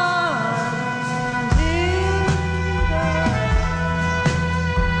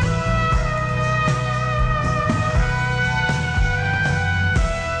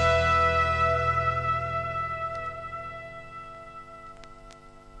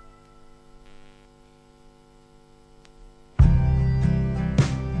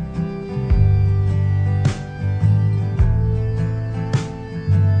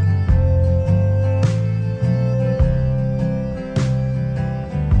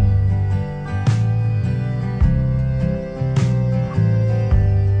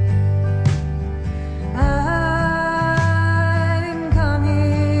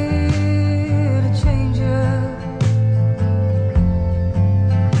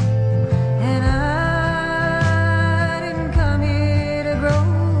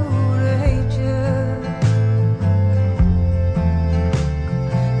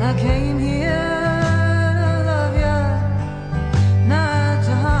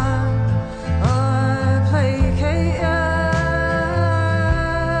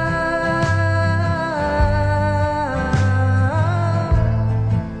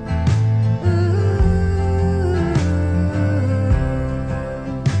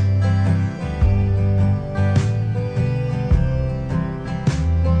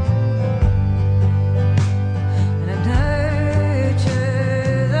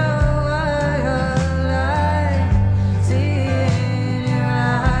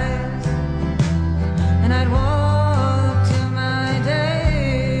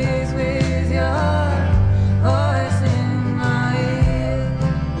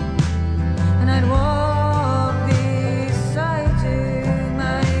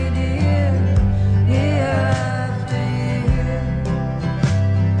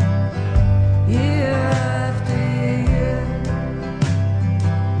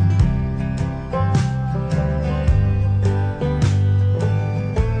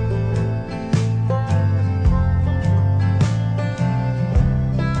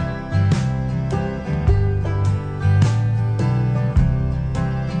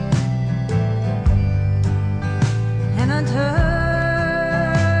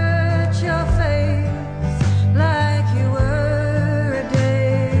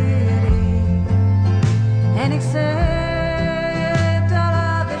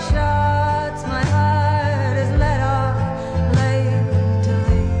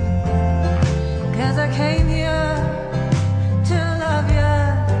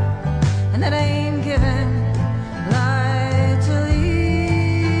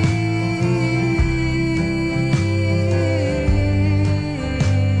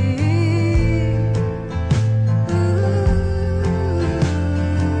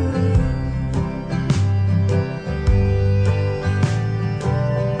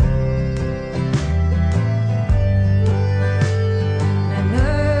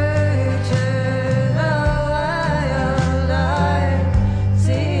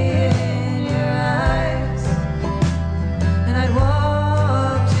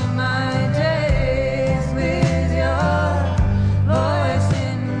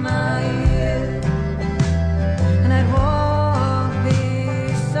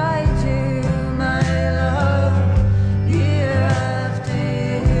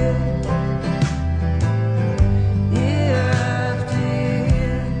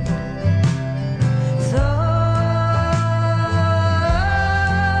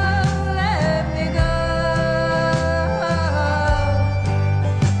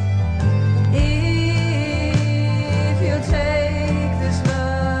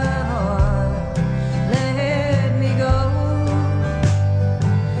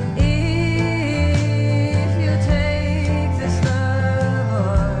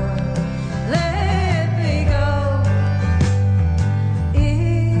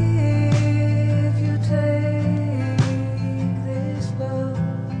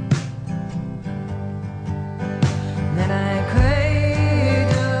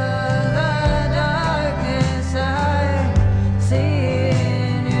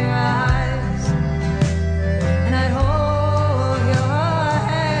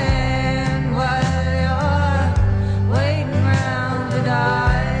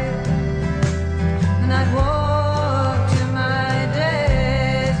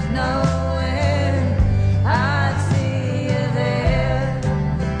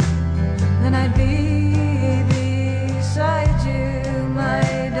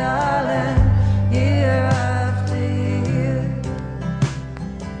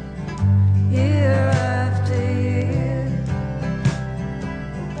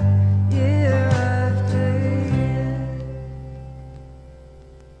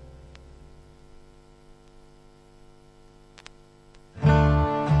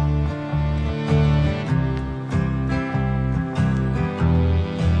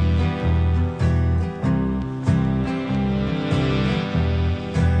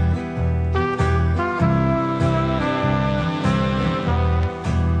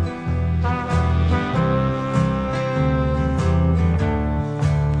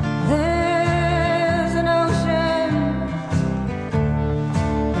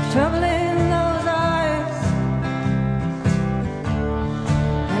 trouble in those eyes.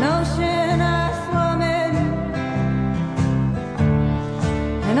 An ocean I swam in,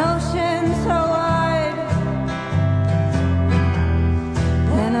 an ocean so wide.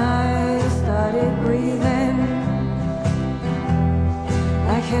 Then I started breathing.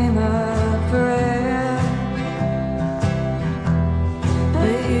 I came up for air,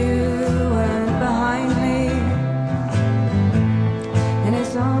 but you weren't behind me, and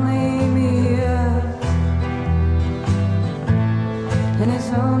it's only me here, and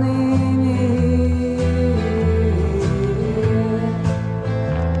it's only me.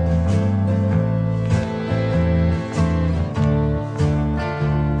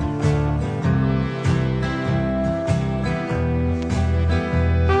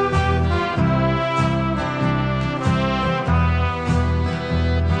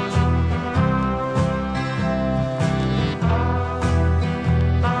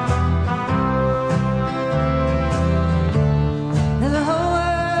 There's a whole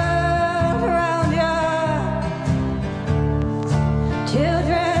world around you,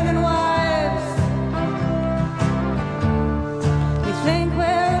 children and wives. We think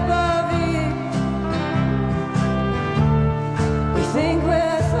we're above you, we think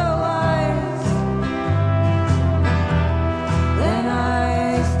we're so wise. Then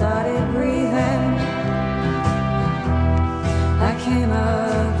I started breathing. I came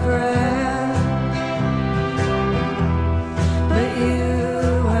up for air, but you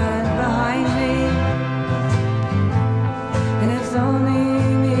weren't behind me, and it's only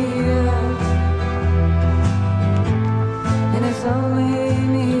me here, and it's only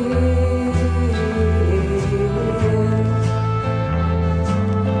me.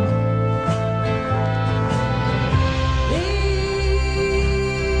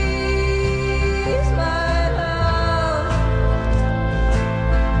 Please, my love,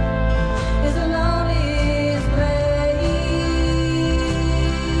 is the loneliest place.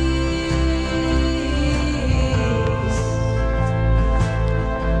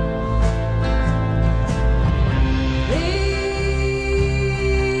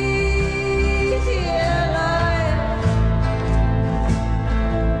 Please, dear life,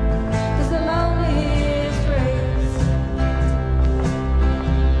 is the loneliest race.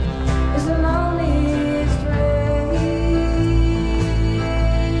 Is the loneliest race.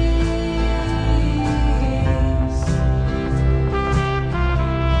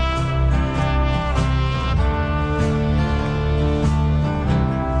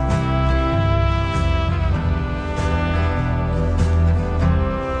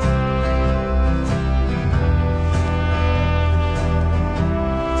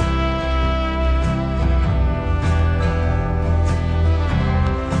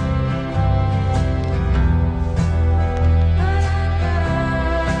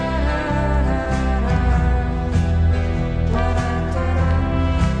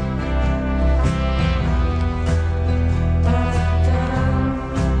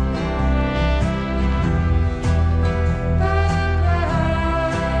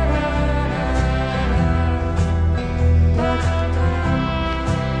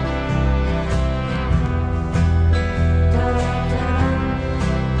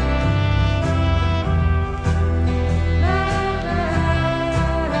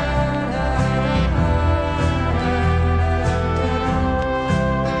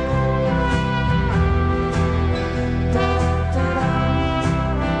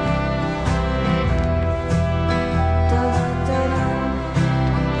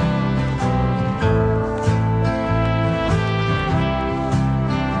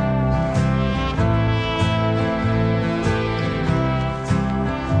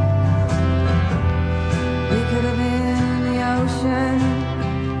 We could have been the ocean,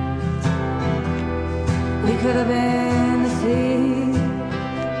 we could have been the sea,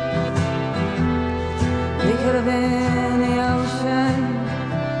 we could have been the ocean.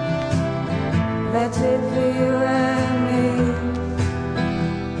 That's it for you and me,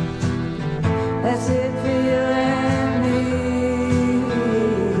 that's it for you and me.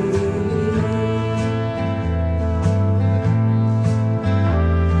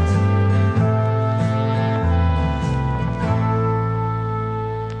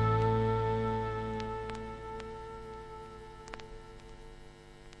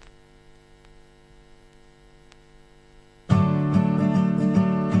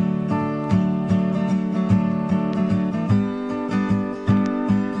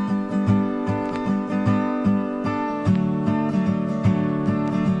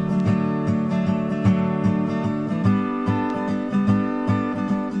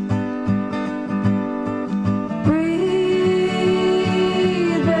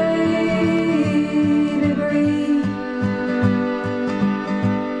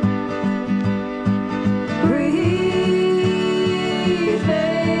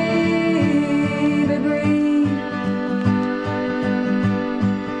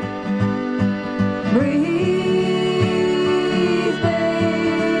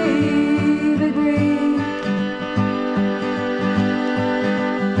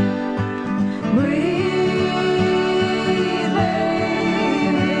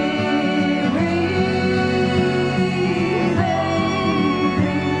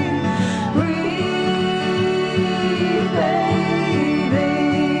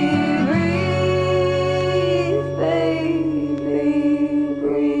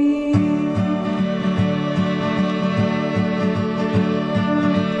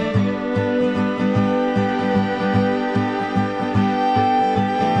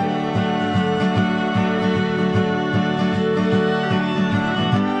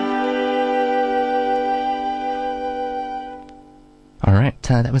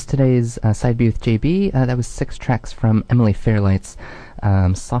 that was today's Side B with JB. That was 6 tracks from Emily Fairlight's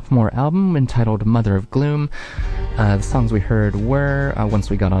sophomore album entitled Mother of Gloom. The songs we heard were, once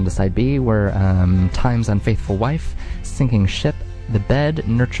we got onto Side B, were Time's Unfaithful Wife, Sinking Ship, The Bed,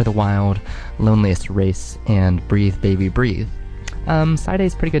 Nurture the Wild, Loneliest Race, and Breathe Baby Breathe. Side A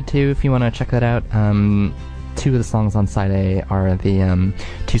is pretty good too if you want to check that out. 2 of the songs on Side A are the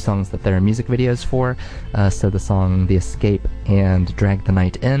 2 songs that there are music videos for. So the song The Escape and Drag the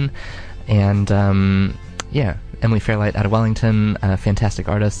Night In. And yeah, Emily Fairlight out of Wellington, a fantastic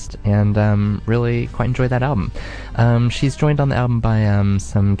artist, and really quite enjoyed that album. She's joined on the album by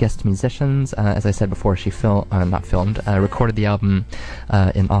some guest musicians. As I said before, she recorded the album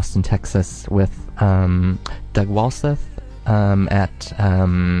in Austin, Texas with Doug Walseth at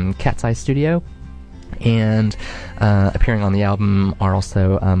Cat's Eye Studio. And appearing on the album are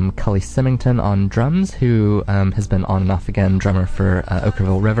also Cully Symington on drums, who has been on and off again drummer for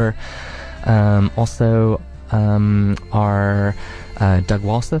Okerville River. Also are Doug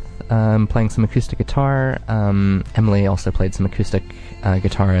Walseth playing some acoustic guitar. Emily also played some acoustic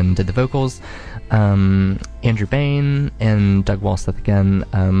guitar and did the vocals. Andrew Bain and Doug Walseth again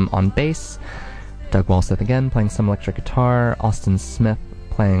on bass. Doug Walseth again playing some electric guitar. Austin Smith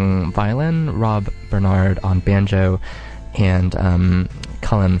playing violin, Rob Bernard on banjo, and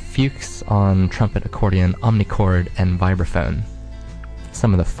Cullen Fuchs on trumpet, accordion, omnichord, and vibraphone.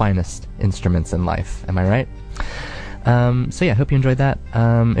 Some of the finest instruments in life, am I right? So yeah, hope you enjoyed that.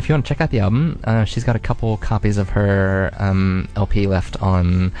 If you want to check out the album, she's got a couple copies of her LP left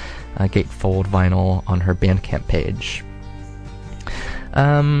on gatefold vinyl on her Bandcamp page.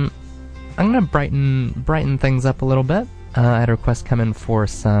 I'm gonna brighten things up a little bit. I had a request come in for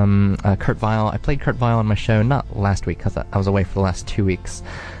some Kurt Vile. I played Kurt Vile on my show, not last week because I was away for the last 2 weeks,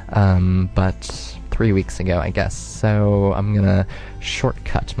 but 3 weeks ago, I guess. So I'm going to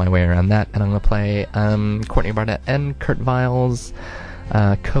shortcut my way around that, and I'm going to play Courtney Barnett and Kurt Vile's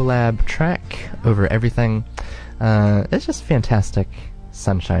collab track, Over Everything. It's just a fantastic,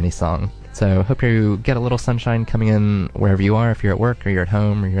 sunshiny song. So hope you get a little sunshine coming in wherever you are, if you're at work, or you're at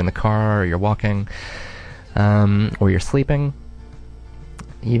home, or you're in the car, or you're walking. Or you're sleeping.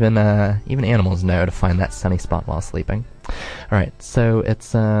 Even animals know to find that sunny spot while sleeping. Alright, so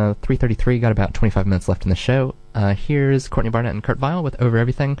it's 3:33, got about 25 minutes left in the show. Here's Courtney Barnett and Kurt Vile with Over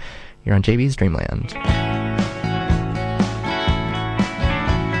Everything. You're on JB's Dreamland.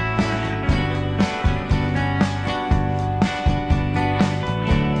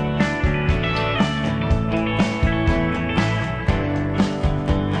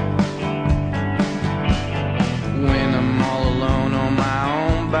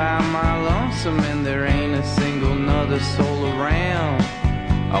 Soul around.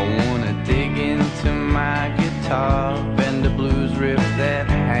 I wanna dig into my guitar, bend the blues riff that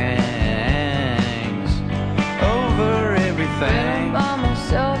hangs over everything. By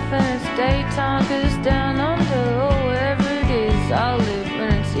myself and it's daytime, 'cause down under, oh, wherever it is, I'll live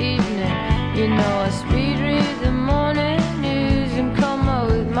when it's evening. You know I speed read the morning news and come up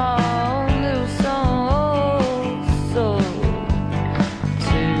with my own little song. Oh, so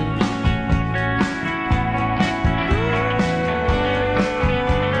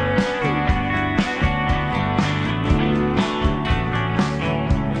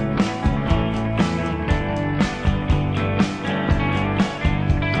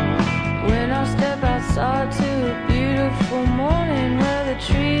to a beautiful morning where the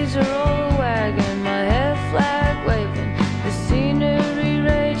trees are all wagging, my hair flag waving, the scenery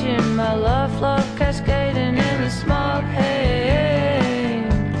raging, my love cascading in the smog haze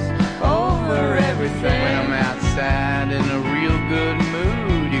over everything. When I'm outside in a real good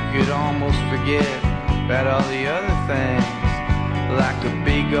mood, you could almost forget about all the other things, like a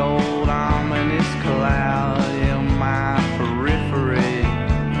big old ominous cloud in my periphery.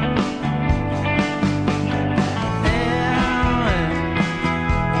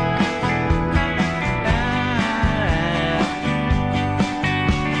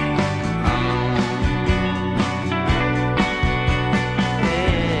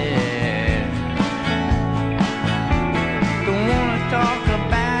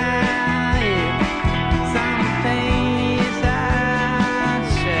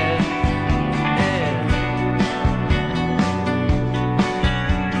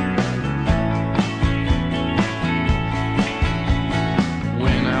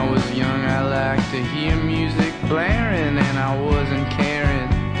 Blaring and I wasn't caring,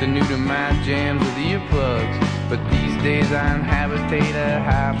 too new to my jams with earplugs. But these days I inhabitate a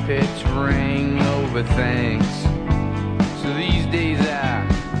high-pitched ring over things. So these days I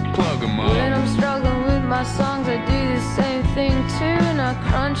plug them up. When I'm struggling with my songs, I do the same thing too, and I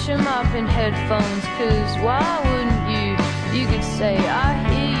mash 'em up in headphones, 'cause why wouldn't you? You could say I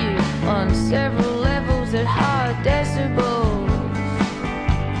hear you on several levels at high decibels.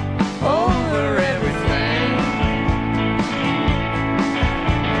 Over everything.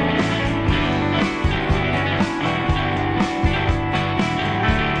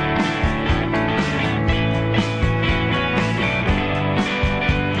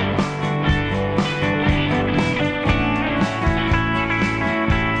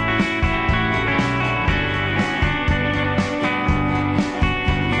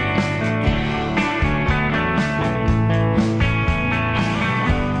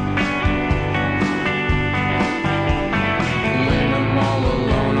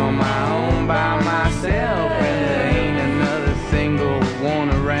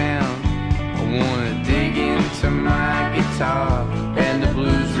 And the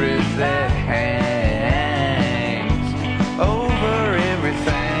blues riff that hangs over everything.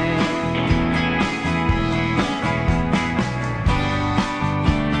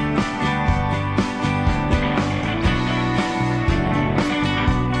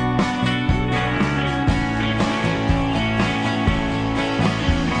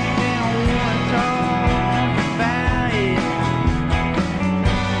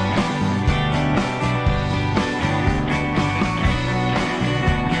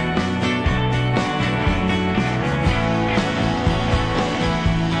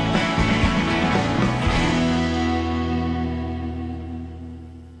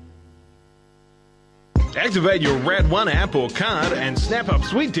 Activate your Rad One app or card and snap up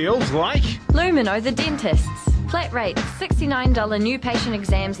sweet deals like Lumino the Dentists. Flat rate, $69 new patient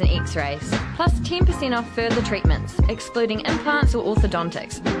exams and x-rays, plus 10% off further treatments, excluding implants or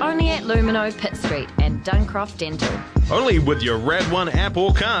orthodontics. Only at Lumino, Pitt Street and Duncroft Dental. only with your Rad One app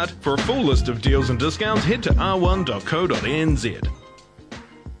or card. For a full list of deals and discounts, head to r1.co.nz.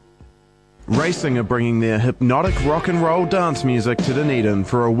 Racing are bringing their hypnotic rock and roll dance music to Dunedin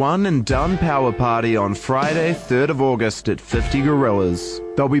for a one and done power party on Friday, 3rd of August at 50 Gorillas.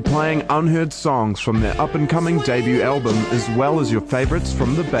 They'll be playing unheard songs from their up and coming debut album as well as your favourites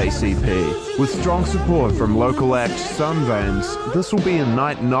from the Bass EP. With strong support from local act Sunveins, this will be a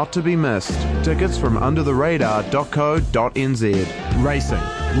night not to be missed. Tickets from undertheradar.co.nz. Racing,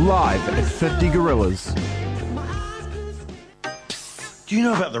 live at 50 Gorillas. Do you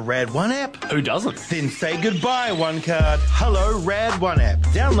know about the Rad One app? Who doesn't? Then say goodbye, One Card. Hello, Rad One app.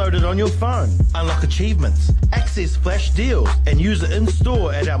 Download it on your phone. Unlock achievements, access flash deals, and use it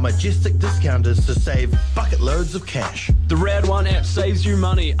in-store at our majestic discounters to save bucket loads of cash. The Rad One app saves you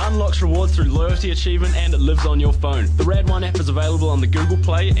money, unlocks rewards through loyalty achievement, and it lives on your phone. The Rad One app is available on the Google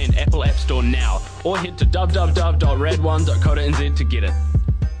Play and Apple App Store now, or head to www.rad1.co.nz to get it.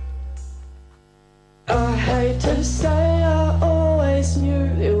 I hate to say I always knew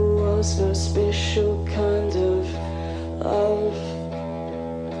it was no special kind of love.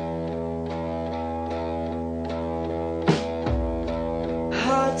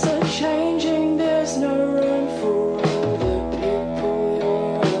 Hearts are changing, there's no room for all the people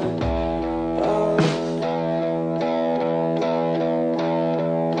you're above.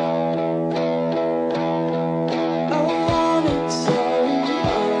 I want it so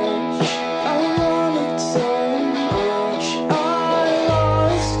much, I want it so much, I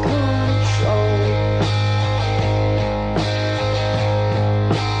lost control.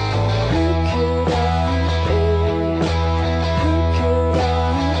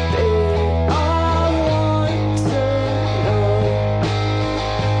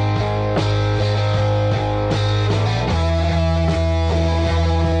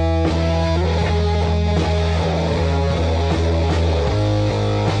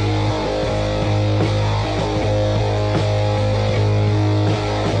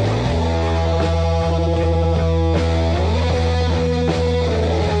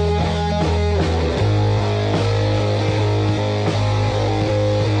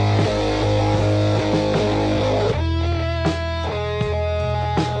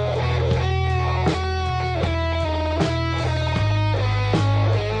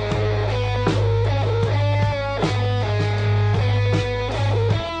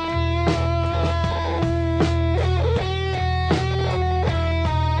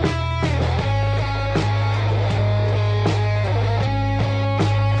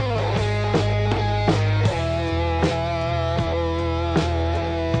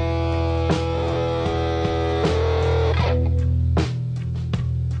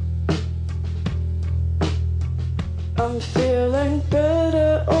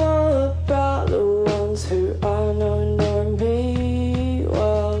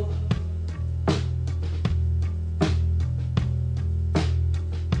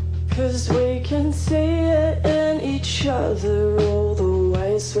 can see it in each other, all the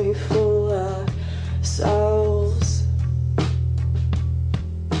ways we fool ourselves.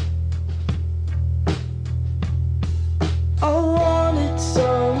 I want it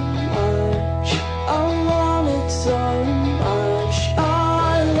so much, I want it so much,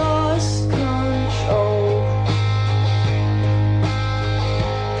 I lost control.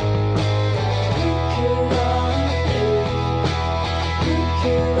 Who could I be? Who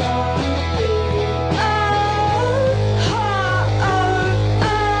could I be? Oh, oh, oh,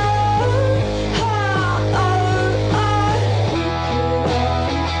 oh, oh, oh.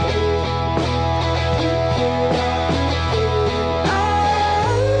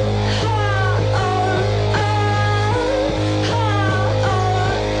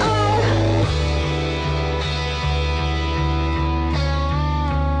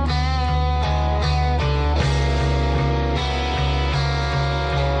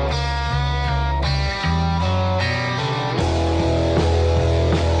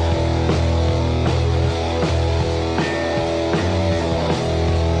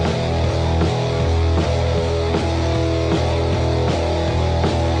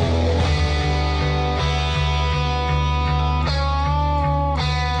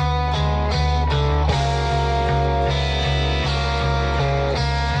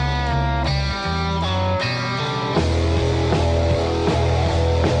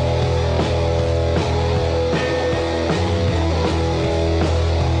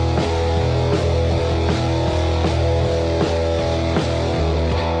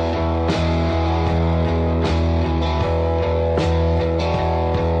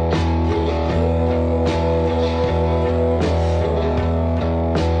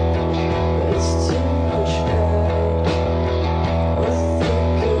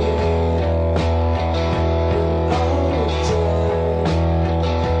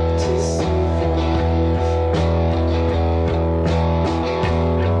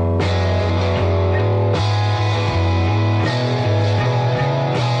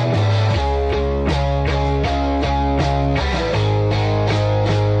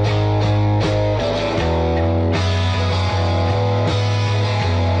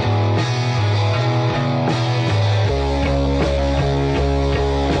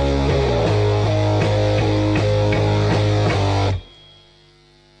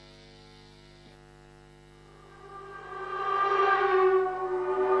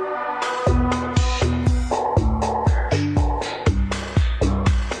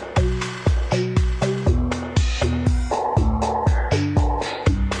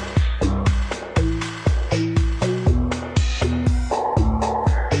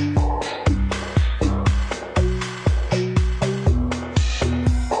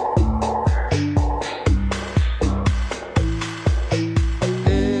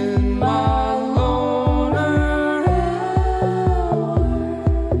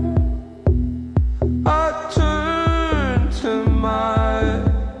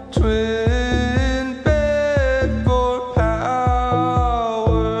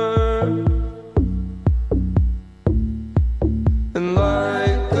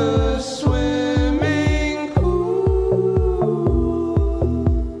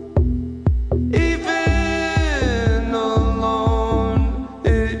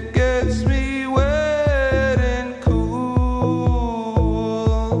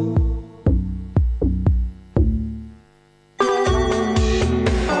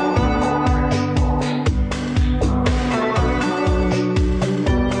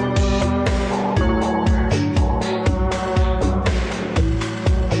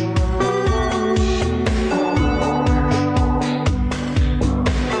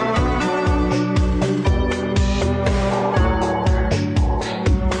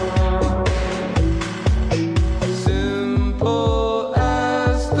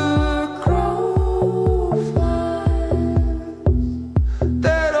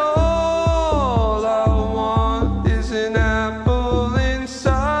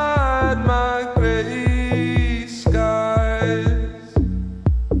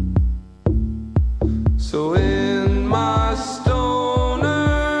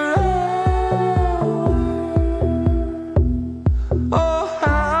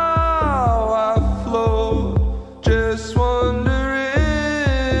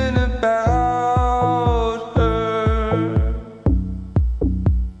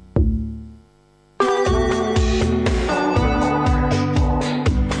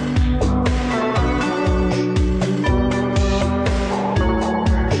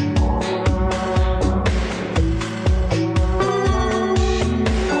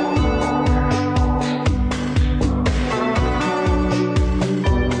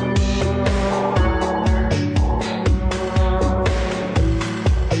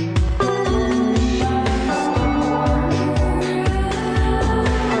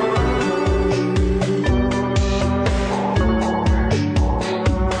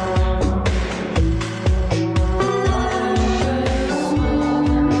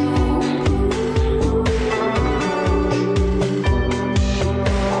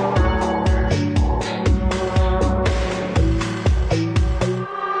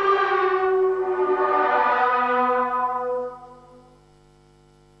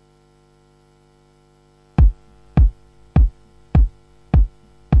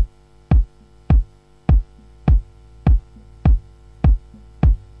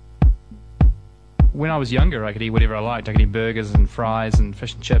 when I was younger, I could eat whatever I liked. I could eat burgers and fries and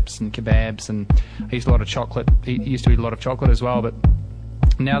fish and chips and kebabs, and I used a lot of chocolate. Used to eat a lot of chocolate as well. But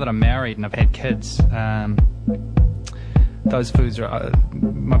now that I'm married and I've had kids, those foods are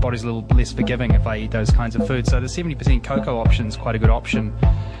my body's a little less forgiving if I eat those kinds of foods. So the 70% cocoa option is quite a good option,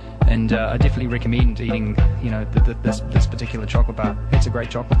 and I definitely recommend eating, this particular chocolate bar. It's a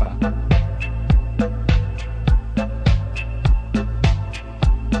great chocolate bar.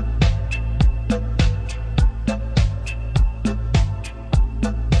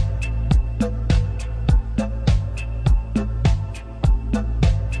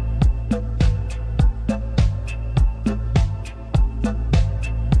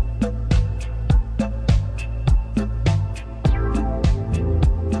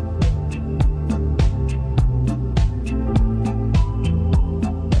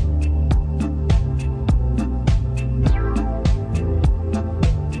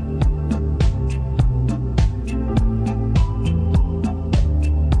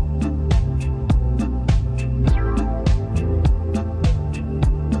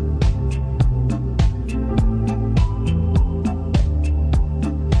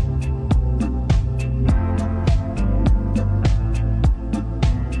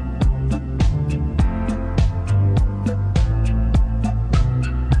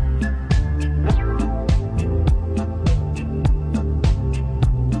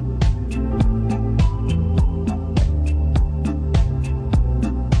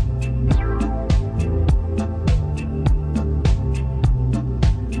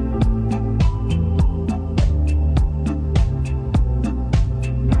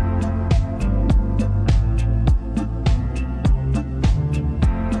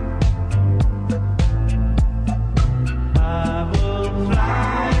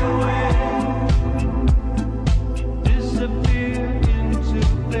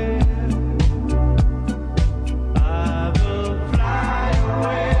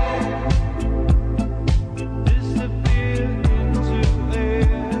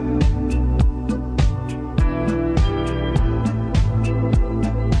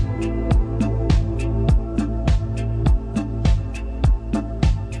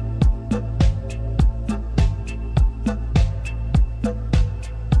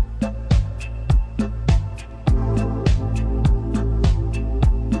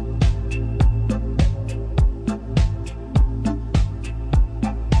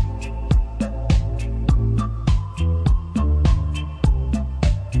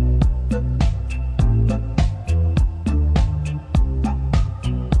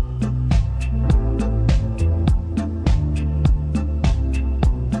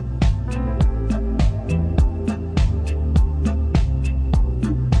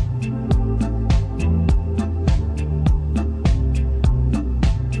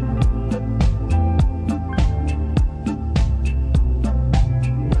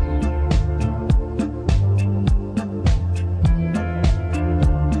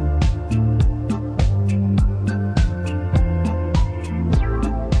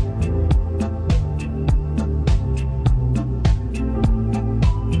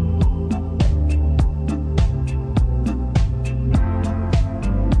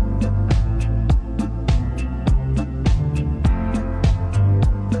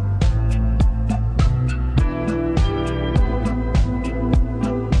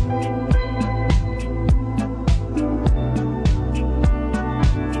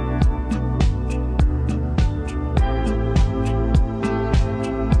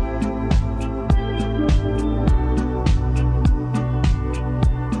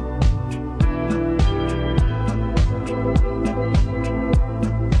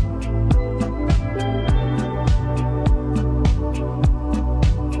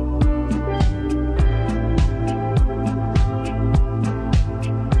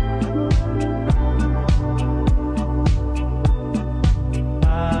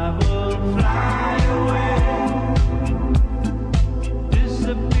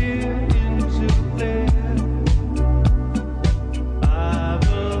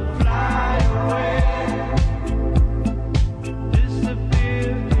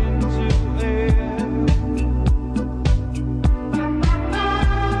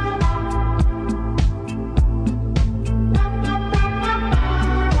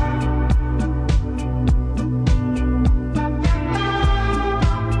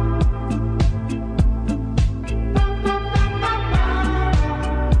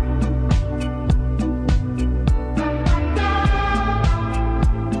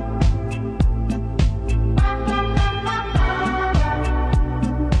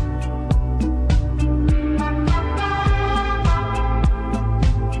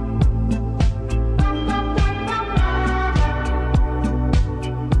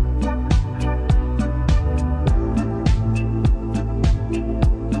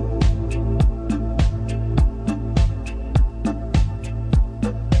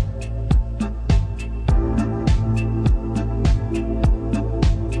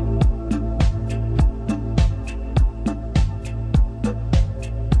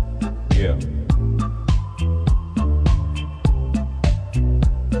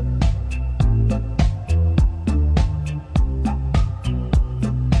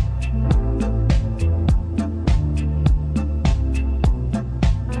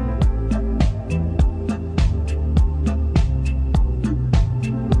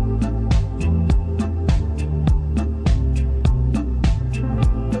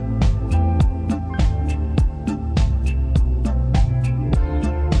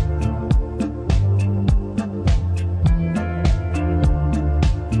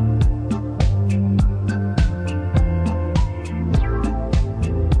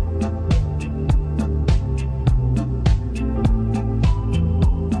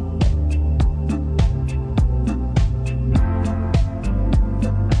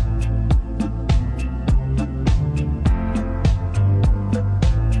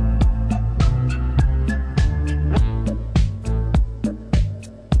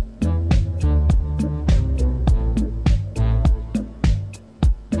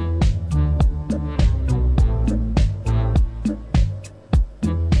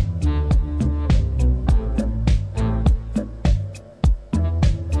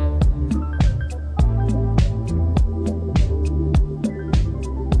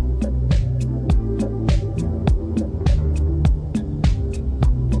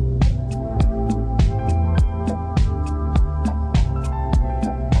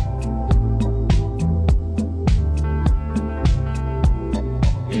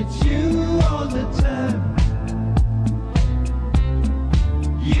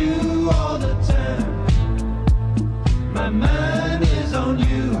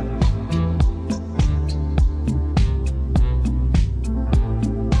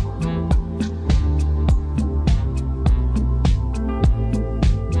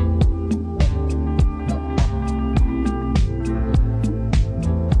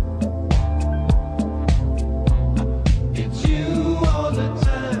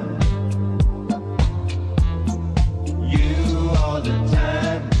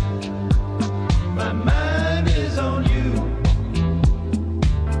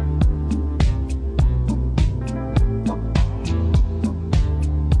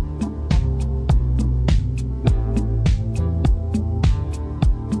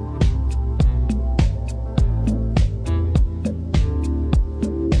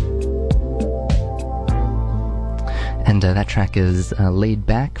 And that track is Laid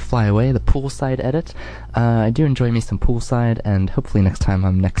Back, Fly Away, the poolside edit. I do enjoy me some poolside, and hopefully next time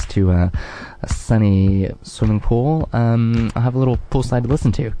I'm next to a sunny swimming pool, I'll have a little poolside to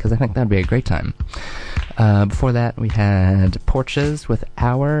listen to, because I think that'd be a great time. Before that, we had Porches with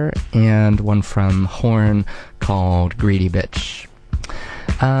Hour, and one from Horn called Greedy Bitch.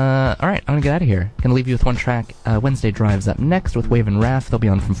 Alright, I'm gonna get out of here. Gonna leave you with one track. Wednesday Drive's up next with Wave and Raph. They'll be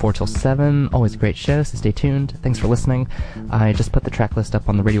on from 4 till 7. Always a great show, so stay tuned. Thanks for listening. I just put the track list up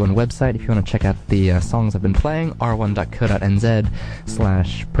on the Radio 1 website if you want to check out the songs I've been playing,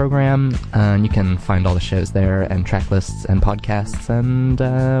 r1.co.nz/program. And you can find all the shows there, and track lists, and podcasts, and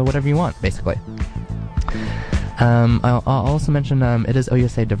whatever you want, basically. I'll also mention it is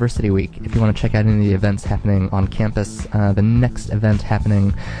OUSA Diversity Week. If you want to check out any of the events happening on campus, the next event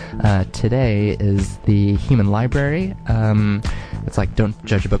happening today is the Human Library. It's like don't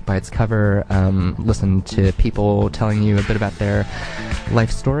judge a book by its cover. Listen to people telling you a bit about their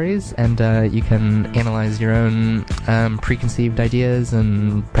life stories, and you can analyze your own preconceived ideas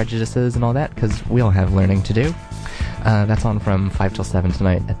and prejudices and all that, because we all have learning to do. That's on from 5 till 7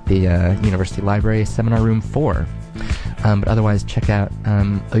 tonight at the University Library, Seminar Room 4. But otherwise, check out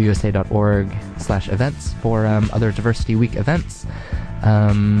ousa.org/events for other Diversity Week events.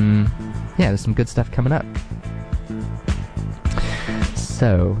 There's some good stuff coming up.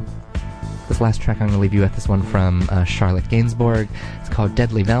 So, this last track I'm going to leave you with, this one from Charlotte Gainsbourg. It's called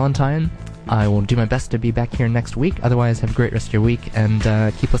Deadly Valentine. I will do my best to be back here next week. Otherwise, have a great rest of your week, and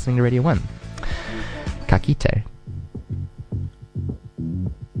keep listening to Radio 1. Kakite.